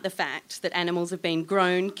think about the fact that animals have been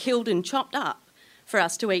grown, killed and chopped up for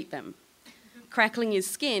us to eat them. Crackling is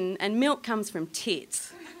skin and milk comes from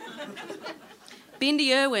tits.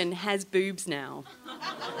 Bindi Irwin has boobs now.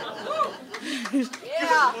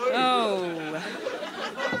 Oh.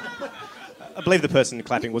 I believe the person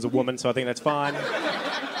clapping was a woman, so I think that's fine.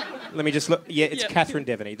 Let me just look. Yeah, it's Catherine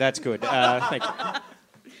Devaney. That's good. Thank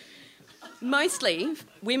you. Mostly,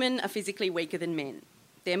 women are physically weaker than men.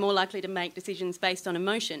 They're more likely to make decisions based on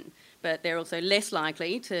emotion, but they're also less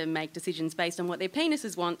likely to make decisions based on what their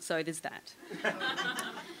penises want, so there's that.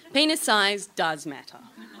 Penis size does matter.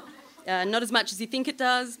 Not as much as you think it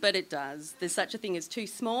does, but it does. There's such a thing as too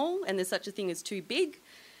small, and there's such a thing as too big,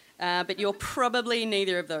 but you're probably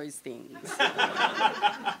neither of those things.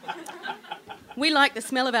 We like the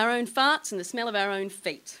smell of our own farts and the smell of our own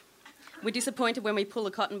feet. We're disappointed when we pull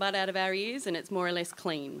a cotton bud out of our ears and it's more or less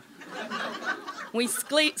clean. We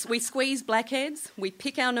squeeze blackheads, we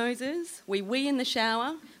pick our noses, we wee in the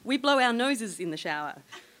shower, we blow our noses in the shower.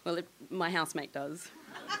 Well, my housemate does.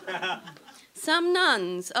 Some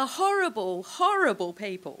nuns are horrible, horrible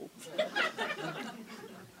people.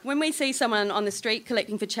 When we see someone on the street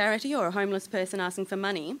collecting for charity or a homeless person asking for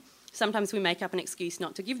money, sometimes we make up an excuse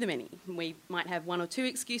not to give them any. We might have 1 or 2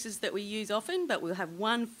 excuses that we use often, but we'll have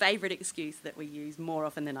one favourite excuse that we use more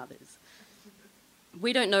often than others.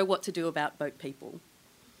 We don't know what to do about boat people.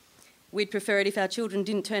 We'd prefer it if our children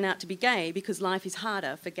didn't turn out to be gay because life is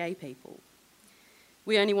harder for gay people.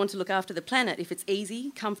 We only want to look after the planet if it's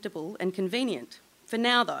easy, comfortable and convenient. For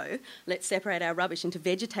now, though, let's separate our rubbish into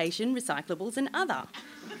vegetation, recyclables and other.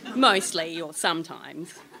 Mostly, or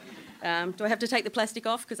sometimes. Do I have to take the plastic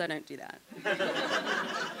off? Because I don't do that.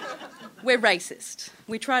 We're racist.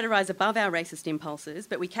 We try to rise above our racist impulses,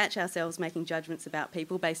 but we catch ourselves making judgments about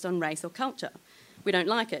people based on race or culture. We don't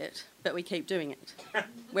like it, but we keep doing it.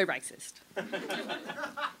 We're racist.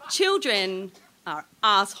 Children are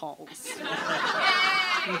assholes.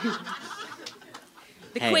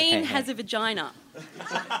 The Queen has a vagina.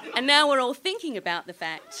 And now we're all thinking about the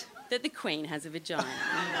fact that the Queen has a vagina.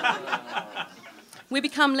 We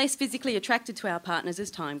become less physically attracted to our partners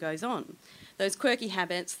as time goes on. Those quirky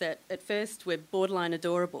habits that at first were borderline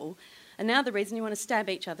adorable are now the reason you want to stab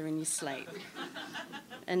each other in your sleep.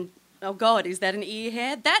 And, oh God, is that an ear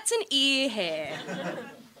hair? That's an ear hair.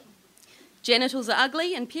 Genitals are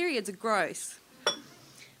ugly and periods are gross.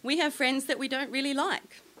 We have friends that we don't really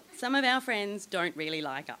like. Some of our friends don't really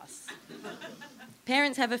like us.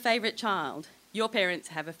 Parents have a favourite child. Your parents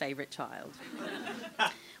have a favourite child.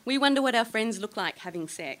 We wonder what our friends look like having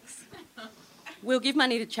sex. We'll give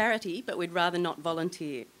money to charity, but we'd rather not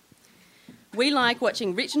volunteer. We like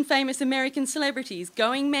watching rich and famous American celebrities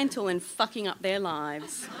going mental and fucking up their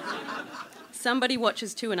lives. Somebody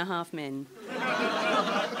watches 2.5 Men.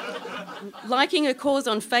 Liking a cause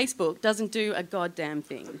on Facebook doesn't do a goddamn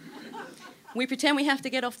thing. We pretend we have to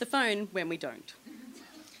get off the phone when we don't.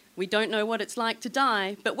 We don't know what it's like to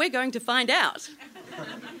die, but we're going to find out.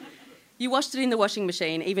 You washed it in the washing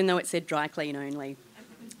machine even though it said dry clean only.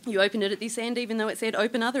 You opened it at this end even though it said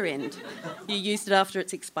open other end. You used it after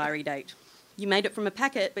its expiry date. You made it from a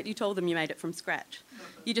packet, but you told them you made it from scratch.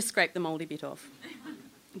 You just scraped the mouldy bit off.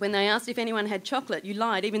 When they asked if anyone had chocolate, you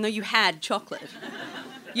lied even though you had chocolate.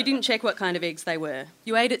 You didn't check what kind of eggs they were.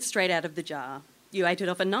 You ate it straight out of the jar. You ate it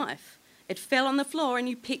off a knife. It fell on the floor and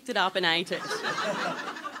you picked it up and ate it.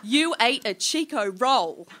 You ate a Chico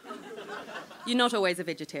roll. You're not always a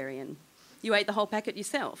vegetarian. You ate the whole packet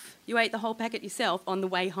yourself. You ate the whole packet yourself on the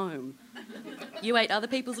way home. You ate other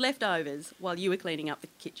people's leftovers while you were cleaning up the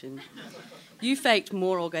kitchen. You faked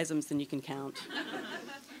more orgasms than you can count.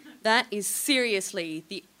 That is seriously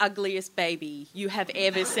the ugliest baby you have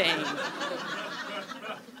ever seen.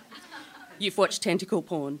 You've watched tentacle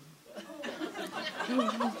porn.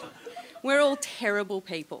 We're all terrible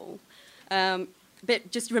people. But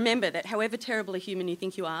just remember that however terrible a human you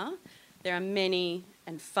think you are, there are many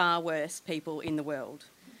and far worse people in the world.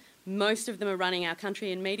 Most of them are running our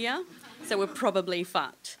country and media, so we're probably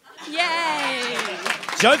fucked. Yay!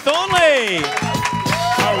 Joe Thornley!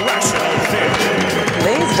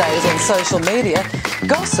 These days on social media,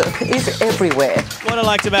 gossip is everywhere. What I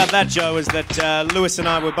liked about that, Joe, is that Lewis and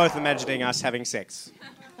I were both imagining us having sex.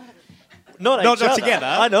 Not together.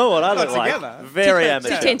 I know what I look like. Together. Very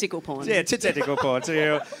amateur. Tentacle porn. Yeah, tentacle porn.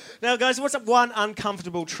 So, now, guys, what's up one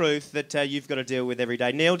uncomfortable truth that you've got to deal with every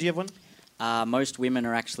day? Neil, do you have one? Most women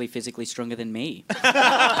are actually physically stronger than me.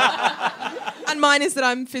 And mine is that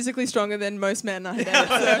I'm physically stronger than most men I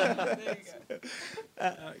date.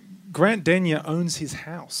 So. Grant Denyer owns his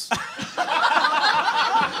house.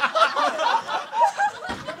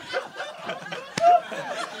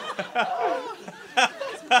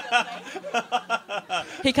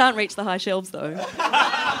 He can't reach the high shelves, though.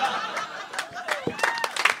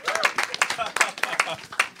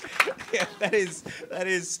 Yeah, that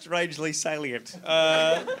is strangely salient.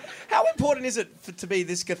 How important is it to be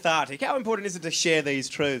this cathartic? How important is it to share these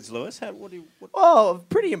truths, Lewis? Oh,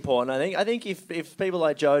 pretty important, I think. I think if people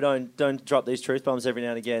like Joe don't drop these truth bombs every now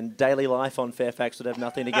and again, daily life on Fairfax would have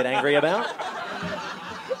nothing to get angry about.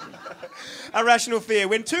 A rational fear,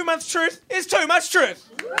 when 2 months truth is too much truth.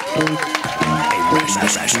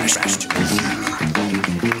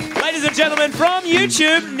 Ladies and gentlemen, from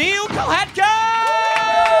YouTube, Neil Kolhatka!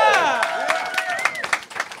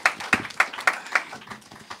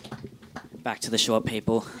 Back to the short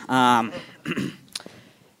people.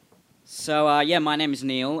 So, my name is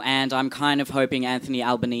Neil, and I'm kind of hoping Anthony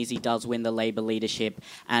Albanese does win the Labour leadership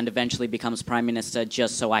and eventually becomes Prime Minister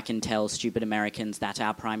just so I can tell stupid Americans that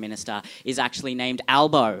our Prime Minister is actually named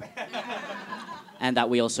Albo and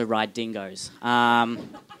that we also ride dingoes.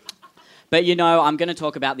 But, I'm going to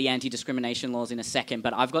talk about the anti-discrimination laws in a second,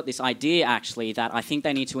 but I've got this idea, actually, that I think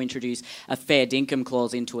they need to introduce a fair dinkum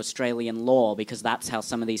clause into Australian law, because that's how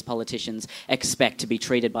some of these politicians expect to be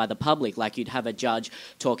treated by the public. Like, you'd have a judge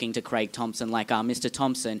talking to Craig Thompson, like, Mr.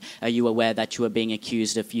 Thompson, are you aware that you are being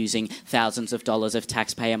accused of using thousands of dollars of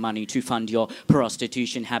taxpayer money to fund your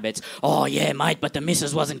prostitution habits? Oh, yeah, mate, but the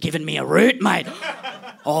missus wasn't giving me a route, mate.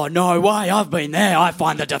 Oh, no way, I've been there. I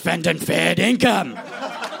find the defendant fair dinkum.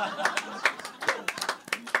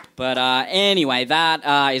 But anyway,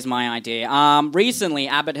 that is my idea. Recently,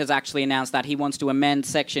 Abbott has actually announced that he wants to amend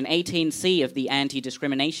Section 18C of the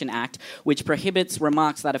Anti-Discrimination Act, which prohibits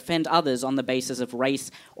remarks that offend others on the basis of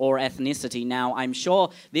race or ethnicity. Now, I'm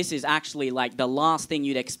sure this is actually like the last thing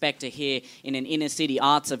you'd expect to hear in an inner-city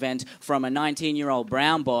arts event from a 19-year-old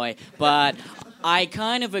brown boy, but I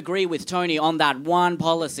kind of agree with Tony on that one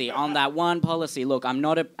policy. Look, I'm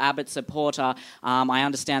not an Abbott supporter. I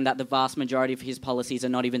understand that the vast majority of his policies are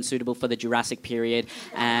not even suitable for the Jurassic period,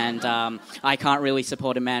 and I can't really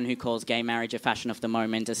support a man who calls gay marriage a fashion of the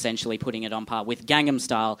moment, essentially putting it on par with Gangnam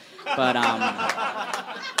Style. But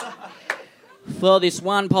for this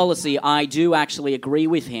one policy, I do actually agree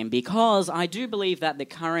with him, because I do believe that the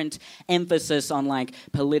current emphasis on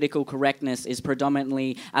political correctness is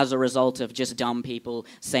predominantly as a result of just dumb people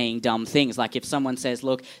saying dumb things. Like, if someone says,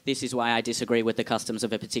 look, this is why I disagree with the customs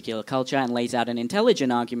of a particular culture, and lays out an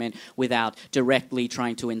intelligent argument without directly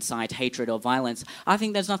trying to incite hatred or violence, I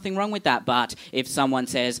think there's nothing wrong with that. But if someone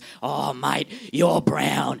says, oh, mate, you're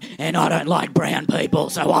brown, and I don't like brown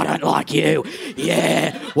people, so I don't like you.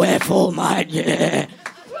 Yeah, we're full, mate. Yeah.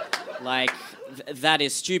 That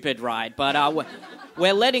is stupid, right? But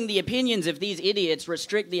we're letting the opinions of these idiots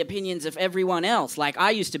restrict the opinions of everyone else.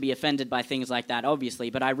 I used to be offended by things like that, obviously,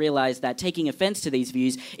 but I realised that taking offence to these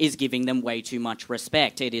views is giving them way too much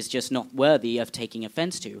respect. It is just not worthy of taking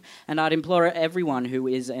offence to. And I'd implore everyone who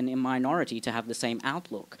is in a minority to have the same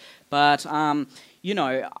outlook. But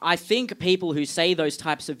I think people who say those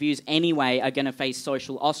types of views anyway are going to face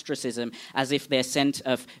social ostracism, as if their scent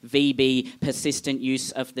of VB, persistent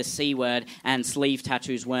use of the C word, and sleeve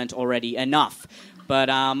tattoos weren't already enough.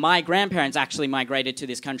 But my grandparents actually migrated to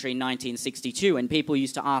this country in 1962, and people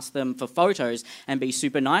used to ask them for photos and be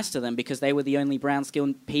super nice to them because they were the only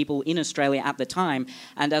brown-skinned people in Australia at the time,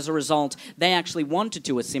 and as a result, they actually wanted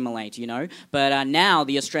to assimilate, you know? But now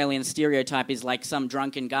the Australian stereotype is like some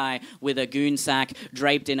drunken guy with a goon sack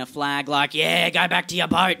draped in a flag like, yeah, go back to your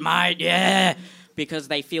boat, mate, yeah! Because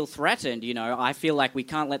they feel threatened, you know. I feel like we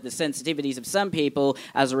can't let the sensitivities of some people,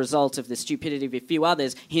 as a result of the stupidity of a few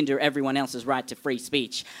others, hinder everyone else's right to free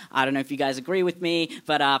speech. I don't know if you guys agree with me,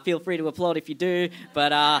 but feel free to applaud if you do,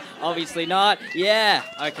 but obviously not. Yeah,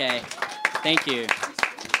 okay. Thank you.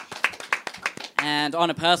 And on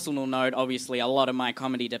a personal note, obviously, a lot of my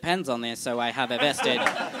comedy depends on this, so I have a vested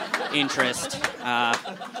interest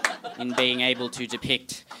in being able to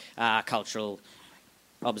depict cultural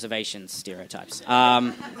observations, stereotypes.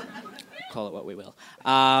 Call it what we will.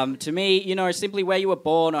 To me, you know, simply where you were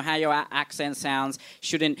born or how your accent sounds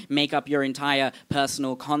shouldn't make up your entire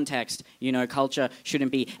personal context. You know, culture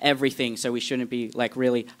shouldn't be everything, so we shouldn't be, like,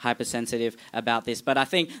 really hypersensitive about this. But I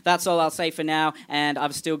think that's all I'll say for now, and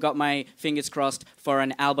I've still got my fingers crossed for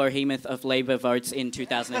an albohemoth of Labour votes in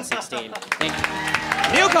 2016. Thank you.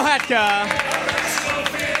 Neil Kohatka.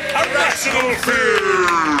 Irrational fear!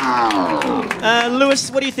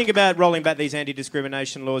 Lewis, what do you think about rolling back these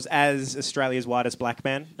anti-discrimination laws as Australia's whitest black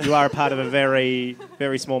man? You are a part of a very,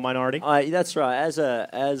 very small minority. That's right. As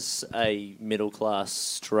a middle-class,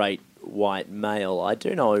 straight, white male, I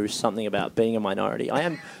do know something about being a minority. I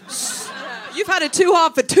am... You've had it too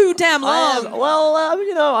hard for too damn long.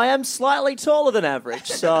 I am slightly taller than average,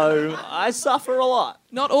 so I suffer a lot.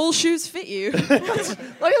 Not all shoes fit you. Look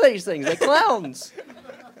at these things. They're clowns.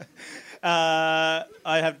 I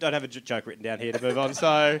don't have a joke written down here to move on,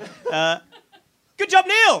 so... good job,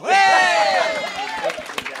 Neil!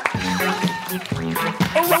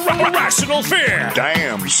 Irrational fear!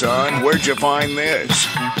 Damn, son, where'd you find this?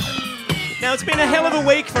 Now, it's been a hell of a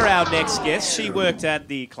week for our next guest. She worked at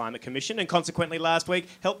the Climate Commission and consequently last week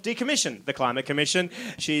helped decommission the Climate Commission.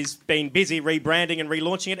 She's been busy rebranding and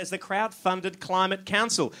relaunching it as the crowd-funded Climate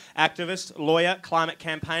Council. Activist, lawyer, climate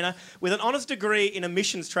campaigner. With an honours degree in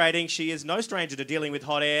emissions trading, she is no stranger to dealing with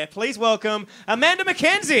hot air. Please welcome Amanda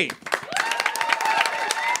McKenzie.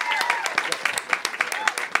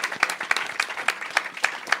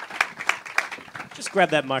 Just grab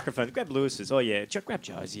that microphone. Grab Lewis's. Oh, yeah. Grab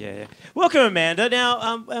Joe's. Yeah. Welcome, Amanda.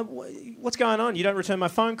 Now, what's going on? You don't return my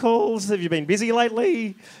phone calls? Have you been busy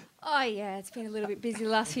lately? Oh, yeah. It's been a little bit busy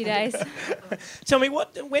the last few days. Tell me,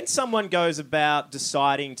 when someone goes about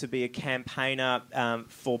deciding to be a campaigner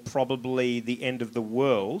for probably the end of the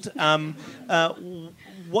world,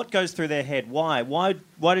 what goes through their head? Why?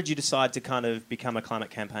 Why did you decide to kind of become a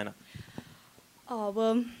climate campaigner? Oh,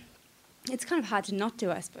 well, it's kind of hard to not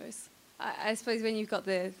do, I suppose. I suppose when you've got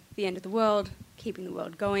the end of the world, keeping the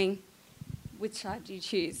world going, which side do you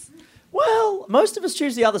choose? Well, most of us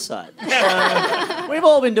choose the other side. We've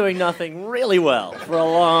all been doing nothing really well for a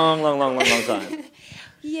long, long, long, long, long time.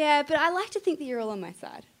 Yeah, but I like to think that you're all on my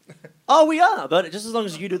side. Oh, we are, but just as long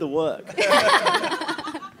as you do the work.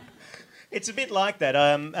 It's a bit like that.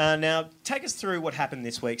 Now, take us through what happened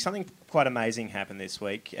this week. Something quite amazing happened this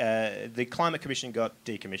week. The Climate Commission got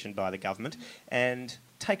decommissioned by the government, and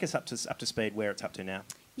take us up to speed where it's up to now.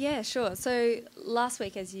 Yeah, sure. So last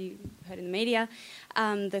week, as you heard in the media,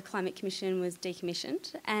 the Climate Commission was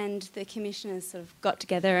decommissioned, and the commissioners sort of got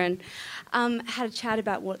together and had a chat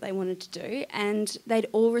about what they wanted to do, and they'd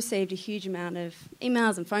all received a huge amount of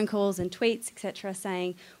emails and phone calls and tweets, etc.,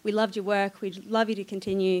 saying, we loved your work, we'd love you to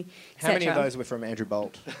continue, etc. How many of those were from Andrew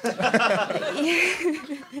Bolt?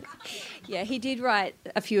 Yeah, he did write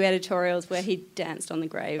a few editorials where he danced on the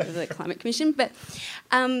grave of the Climate Commission, but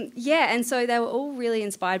and so they were all really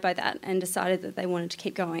inspired by that and decided that they wanted to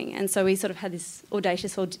keep going, and so we sort of had this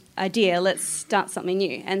audacious idea, let's start something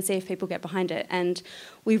new and see if people get behind it. And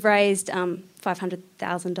we've raised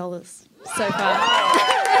 $500,000 so far.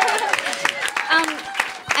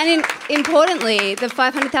 Importantly, the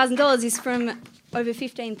 $500,000 is from over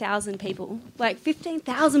 15,000 people. Like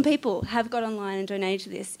 15,000 people have got online and donated to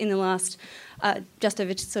this in the last just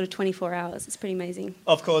over sort of 24 hours. It's pretty amazing.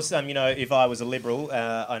 Of course, if I was a Liberal,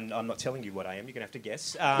 I'm not telling you what I am, you're going to have to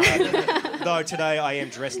guess. Though today I am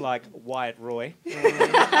dressed like Wyatt Roy,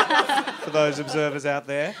 for those observers out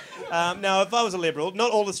there. Now, if I was a Liberal,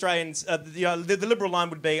 not all Australians, the Liberal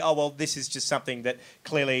line would be, oh, well, this is just something that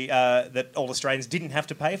clearly that all Australians didn't have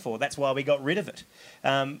to pay for. That's why we got rid of it.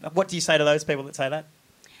 What do you say to those people that say that?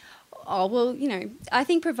 Oh, well, I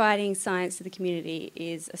think providing science to the community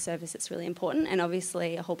is a service that's really important, and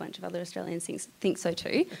obviously a whole bunch of other Australians think so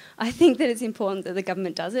too. I think that it's important that the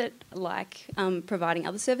government does it, like providing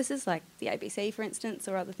other services, like the ABC, for instance,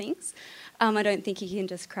 or other things. I don't think you can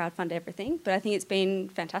just crowdfund everything, but I think it's been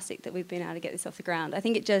fantastic that we've been able to get this off the ground. I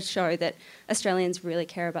think it does show that Australians really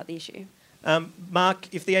care about the issue. Mark,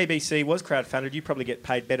 if the ABC was crowdfunded, you'd probably get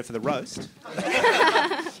paid better for the roast.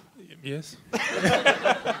 Yes.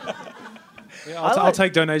 I'll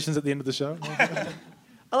take donations at the end of the show.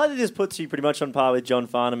 I like that this puts you pretty much on par with John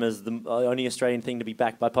Farnham as the only Australian thing to be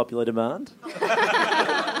backed by popular demand.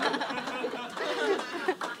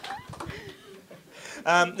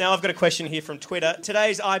 Now I've got a question here from Twitter.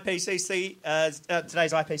 Today's IPCC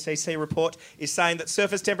report is saying that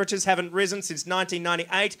surface temperatures haven't risen since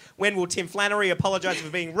 1998. When will Tim Flannery apologise for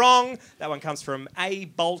being wrong? That one comes from A.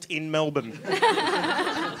 Bolt in Melbourne.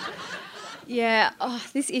 Yeah,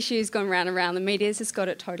 this issue's gone round and round. The media's just got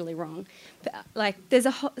it totally wrong. But, there's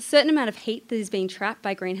a certain amount of heat that is being trapped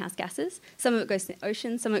by greenhouse gases. Some of it goes to the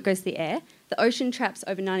ocean, some of it goes to the air. The ocean traps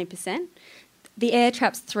over 90%. The air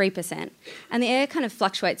traps 3%, and the air kind of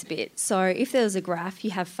fluctuates a bit. So if there was a graph,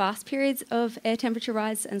 you have fast periods of air temperature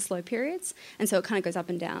rise and slow periods, and so it kind of goes up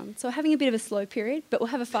and down. So we're having a bit of a slow period, but we'll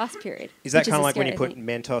have a fast period. Is that kind of like when you put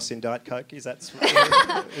Mentos in Diet Coke? Is that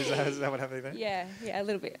what happened there? Yeah, a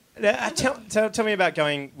little bit. Tell me about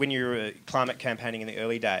when you were climate campaigning in the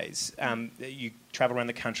early days. You travel around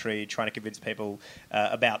the country trying to convince people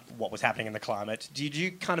about what was happening in the climate. Did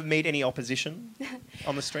you kind of meet any opposition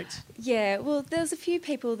on the streets? Yeah, well, there was a few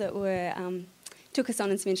people that were took us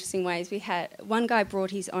on in some interesting ways. We had one guy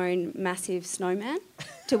brought his own massive snowman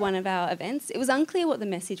to one of our events. It was unclear what the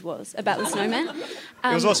message was about the snowman.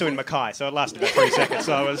 It was also in Mackay, so it lasted about 3 seconds.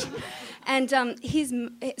 So I was. And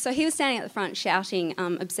so he was standing at the front shouting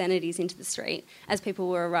obscenities into the street as people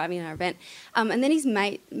were arriving at our event. And then his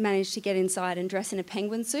mate managed to get inside and dress in a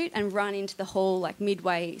penguin suit and run into the hall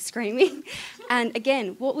midway screaming. And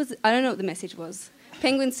again, I don't know what the message was.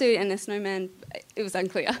 Penguin suit and a snowman, it was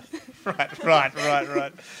unclear. Right.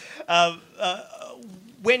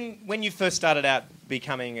 When you first started out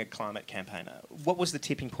becoming a climate campaigner, what was the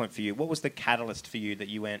tipping point for you? What was the catalyst for you that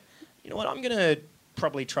you went, you know what, I'm going to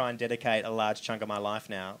probably try and dedicate a large chunk of my life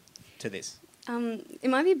now to this? It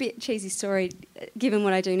might be a bit cheesy story given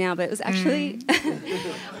what I do now, but it was actually...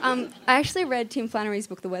 I actually read Tim Flannery's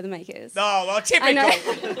book, The Weathermakers. Oh, well, typical!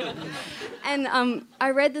 And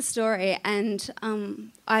I read the story, and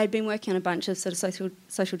I had been working on a bunch of sort of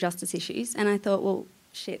social justice issues, and I thought, well,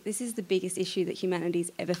 shit, this is the biggest issue that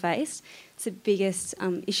humanity's ever faced. It's the biggest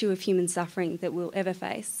issue of human suffering that we'll ever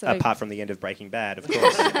face. So apart from the end of Breaking Bad, of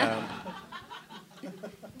course.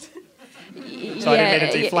 So I didn't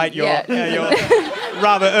mean to deflate your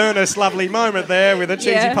rather earnest, lovely moment there with a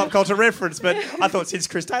cheesy pop culture reference, but I thought since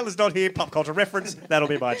Chris Taylor's not here, pop culture reference, that'll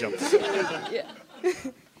be my job.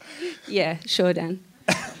 Yeah, sure, Dan.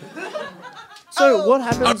 So what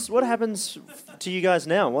happens to you guys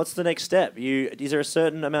now? What's the next step? Is there a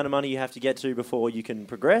certain amount of money you have to get to before you can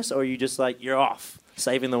progress, or are you just you're off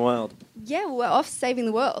saving the world? Yeah, we're off saving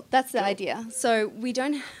the world. That's the idea. So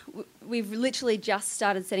we've literally just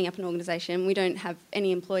started setting up an organisation. We don't have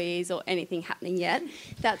any employees or anything happening yet.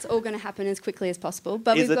 That's all going to happen as quickly as possible.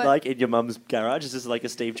 But is it in your mum's garage? Is this like a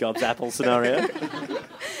Steve Jobs Apple scenario?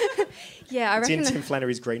 Yeah, I reckon. It's in Tim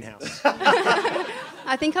Flannery's greenhouse.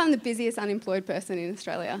 I think I'm the busiest unemployed person in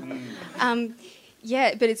Australia.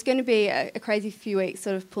 Yeah, but it's going to be a crazy few weeks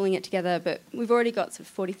sort of pulling it together, but we've already got sort of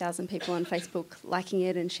 40,000 people on Facebook liking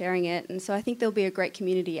it and sharing it, and so I think there'll be a great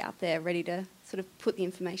community out there ready to sort of put the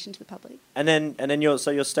information to the public. And then your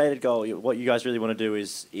stated goal, what you guys really want to do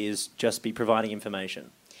is just be providing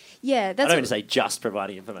information. Yeah, that's. I don't mean to say just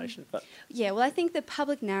providing information, but yeah. Well, I think the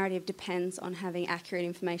public narrative depends on having accurate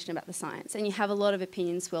information about the science, and you have a lot of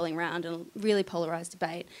opinions swirling around and really polarised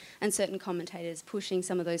debate, and certain commentators pushing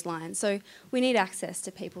some of those lines. So we need access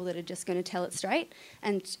to people that are just going to tell it straight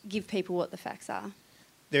and give people what the facts are.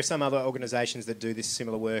 There are some other organisations that do this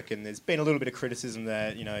similar work, and there's been a little bit of criticism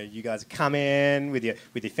that you guys come in with your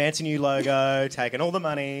fancy new logo, taking all the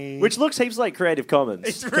money, which looks heaps like Creative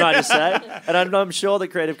Commons. Can I just say? And I'm sure that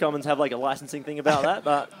Creative Commons have a licensing thing about that,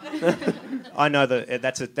 but I know that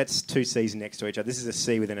that's two C's next to each other. This is a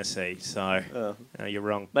C within a C, so you're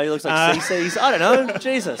wrong. Maybe it looks like CCs. I don't know.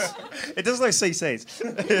 Jesus, it does look like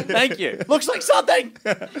CCs. Thank you. Looks like something.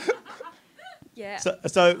 Yeah. So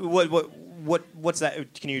what's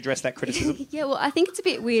that? Can you address that criticism? Yeah, well, I think it's a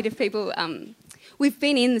bit weird if people... we've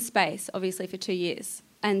been in the space, obviously, for 2 years.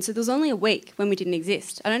 And so there was only a week when we didn't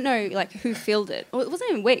exist. I don't know, who filled it. Well, it wasn't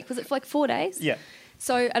even a week. Was it for 4 days? Yeah.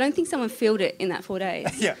 So I don't think someone filled it in that 4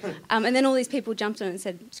 days. Yeah. And then all these people jumped on it and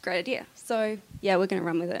said, it's a great idea. So, yeah, we're going to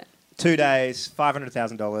run with it. 2 days,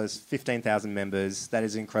 $500,000, 15,000 members. That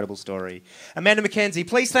is an incredible story. Amanda McKenzie,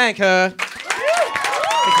 please thank her.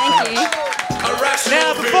 Thank you.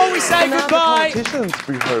 Now, before we say goodbye...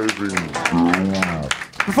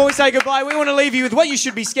 Before we say goodbye, we want to leave you with what you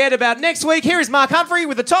should be scared about next week. Here is Mark Humphrey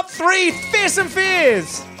with the top 3 fearsome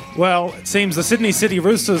fears. Well, it seems the Sydney City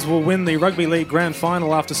Roosters will win the Rugby League Grand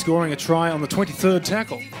Final after scoring a try on the 23rd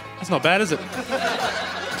tackle. That's not bad, is it?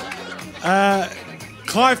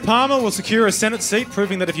 Clive Palmer will secure a Senate seat,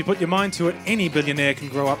 proving that if you put your mind to it, any billionaire can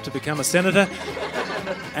grow up to become a senator.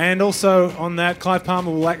 And also on that, Clive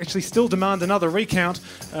Palmer will actually still demand another recount,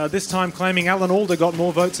 this time claiming Alan Alda got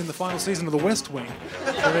more votes in the final season of The West Wing.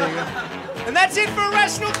 So there you go. And that's it for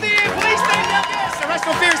Irrational Fear. Please thank our guests.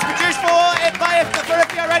 Irrational Fear is produced for FBI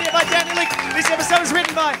Radio by Danny Lick. This episode was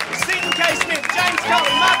written by Stephen K. Smith, James Cullen,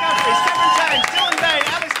 Mark Humphries, Cameron James, Dylan Bain,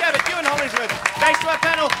 Alex Gabbett, Ewan Hollingsworth. Thanks to our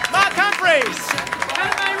panel, Mark Humphries,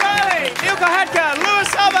 Hannah May Riley, Neil Kohatka, Lewis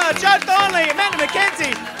Hubbard, Joe Thornley, Amanda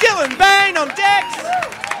McKenzie, Dylan Bain on decks.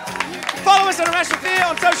 Follow us on Irrational Fear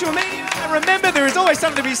on social media. And remember, there is always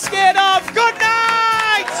something to be scared of. Good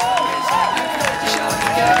night!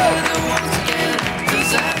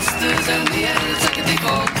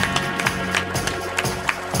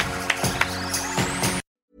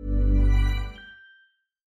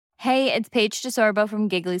 Hey, it's Paige DeSorbo from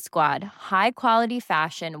Giggly Squad. High quality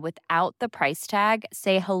fashion without the price tag.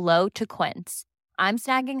 Say hello to Quince. I'm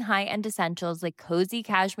snagging high-end essentials like cozy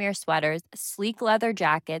cashmere sweaters, sleek leather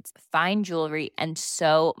jackets, fine jewelry, and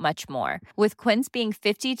so much more. With Quince being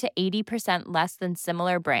 50 to 80% less than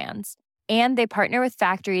similar brands. And they partner with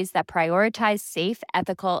factories that prioritize safe,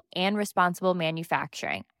 ethical, and responsible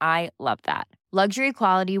manufacturing. I love that. Luxury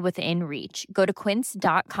quality within reach. Go to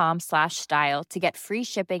quince.com/style to get free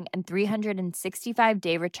shipping and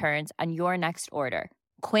 365-day returns on your next order.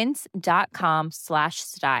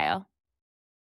 Quince.com/style.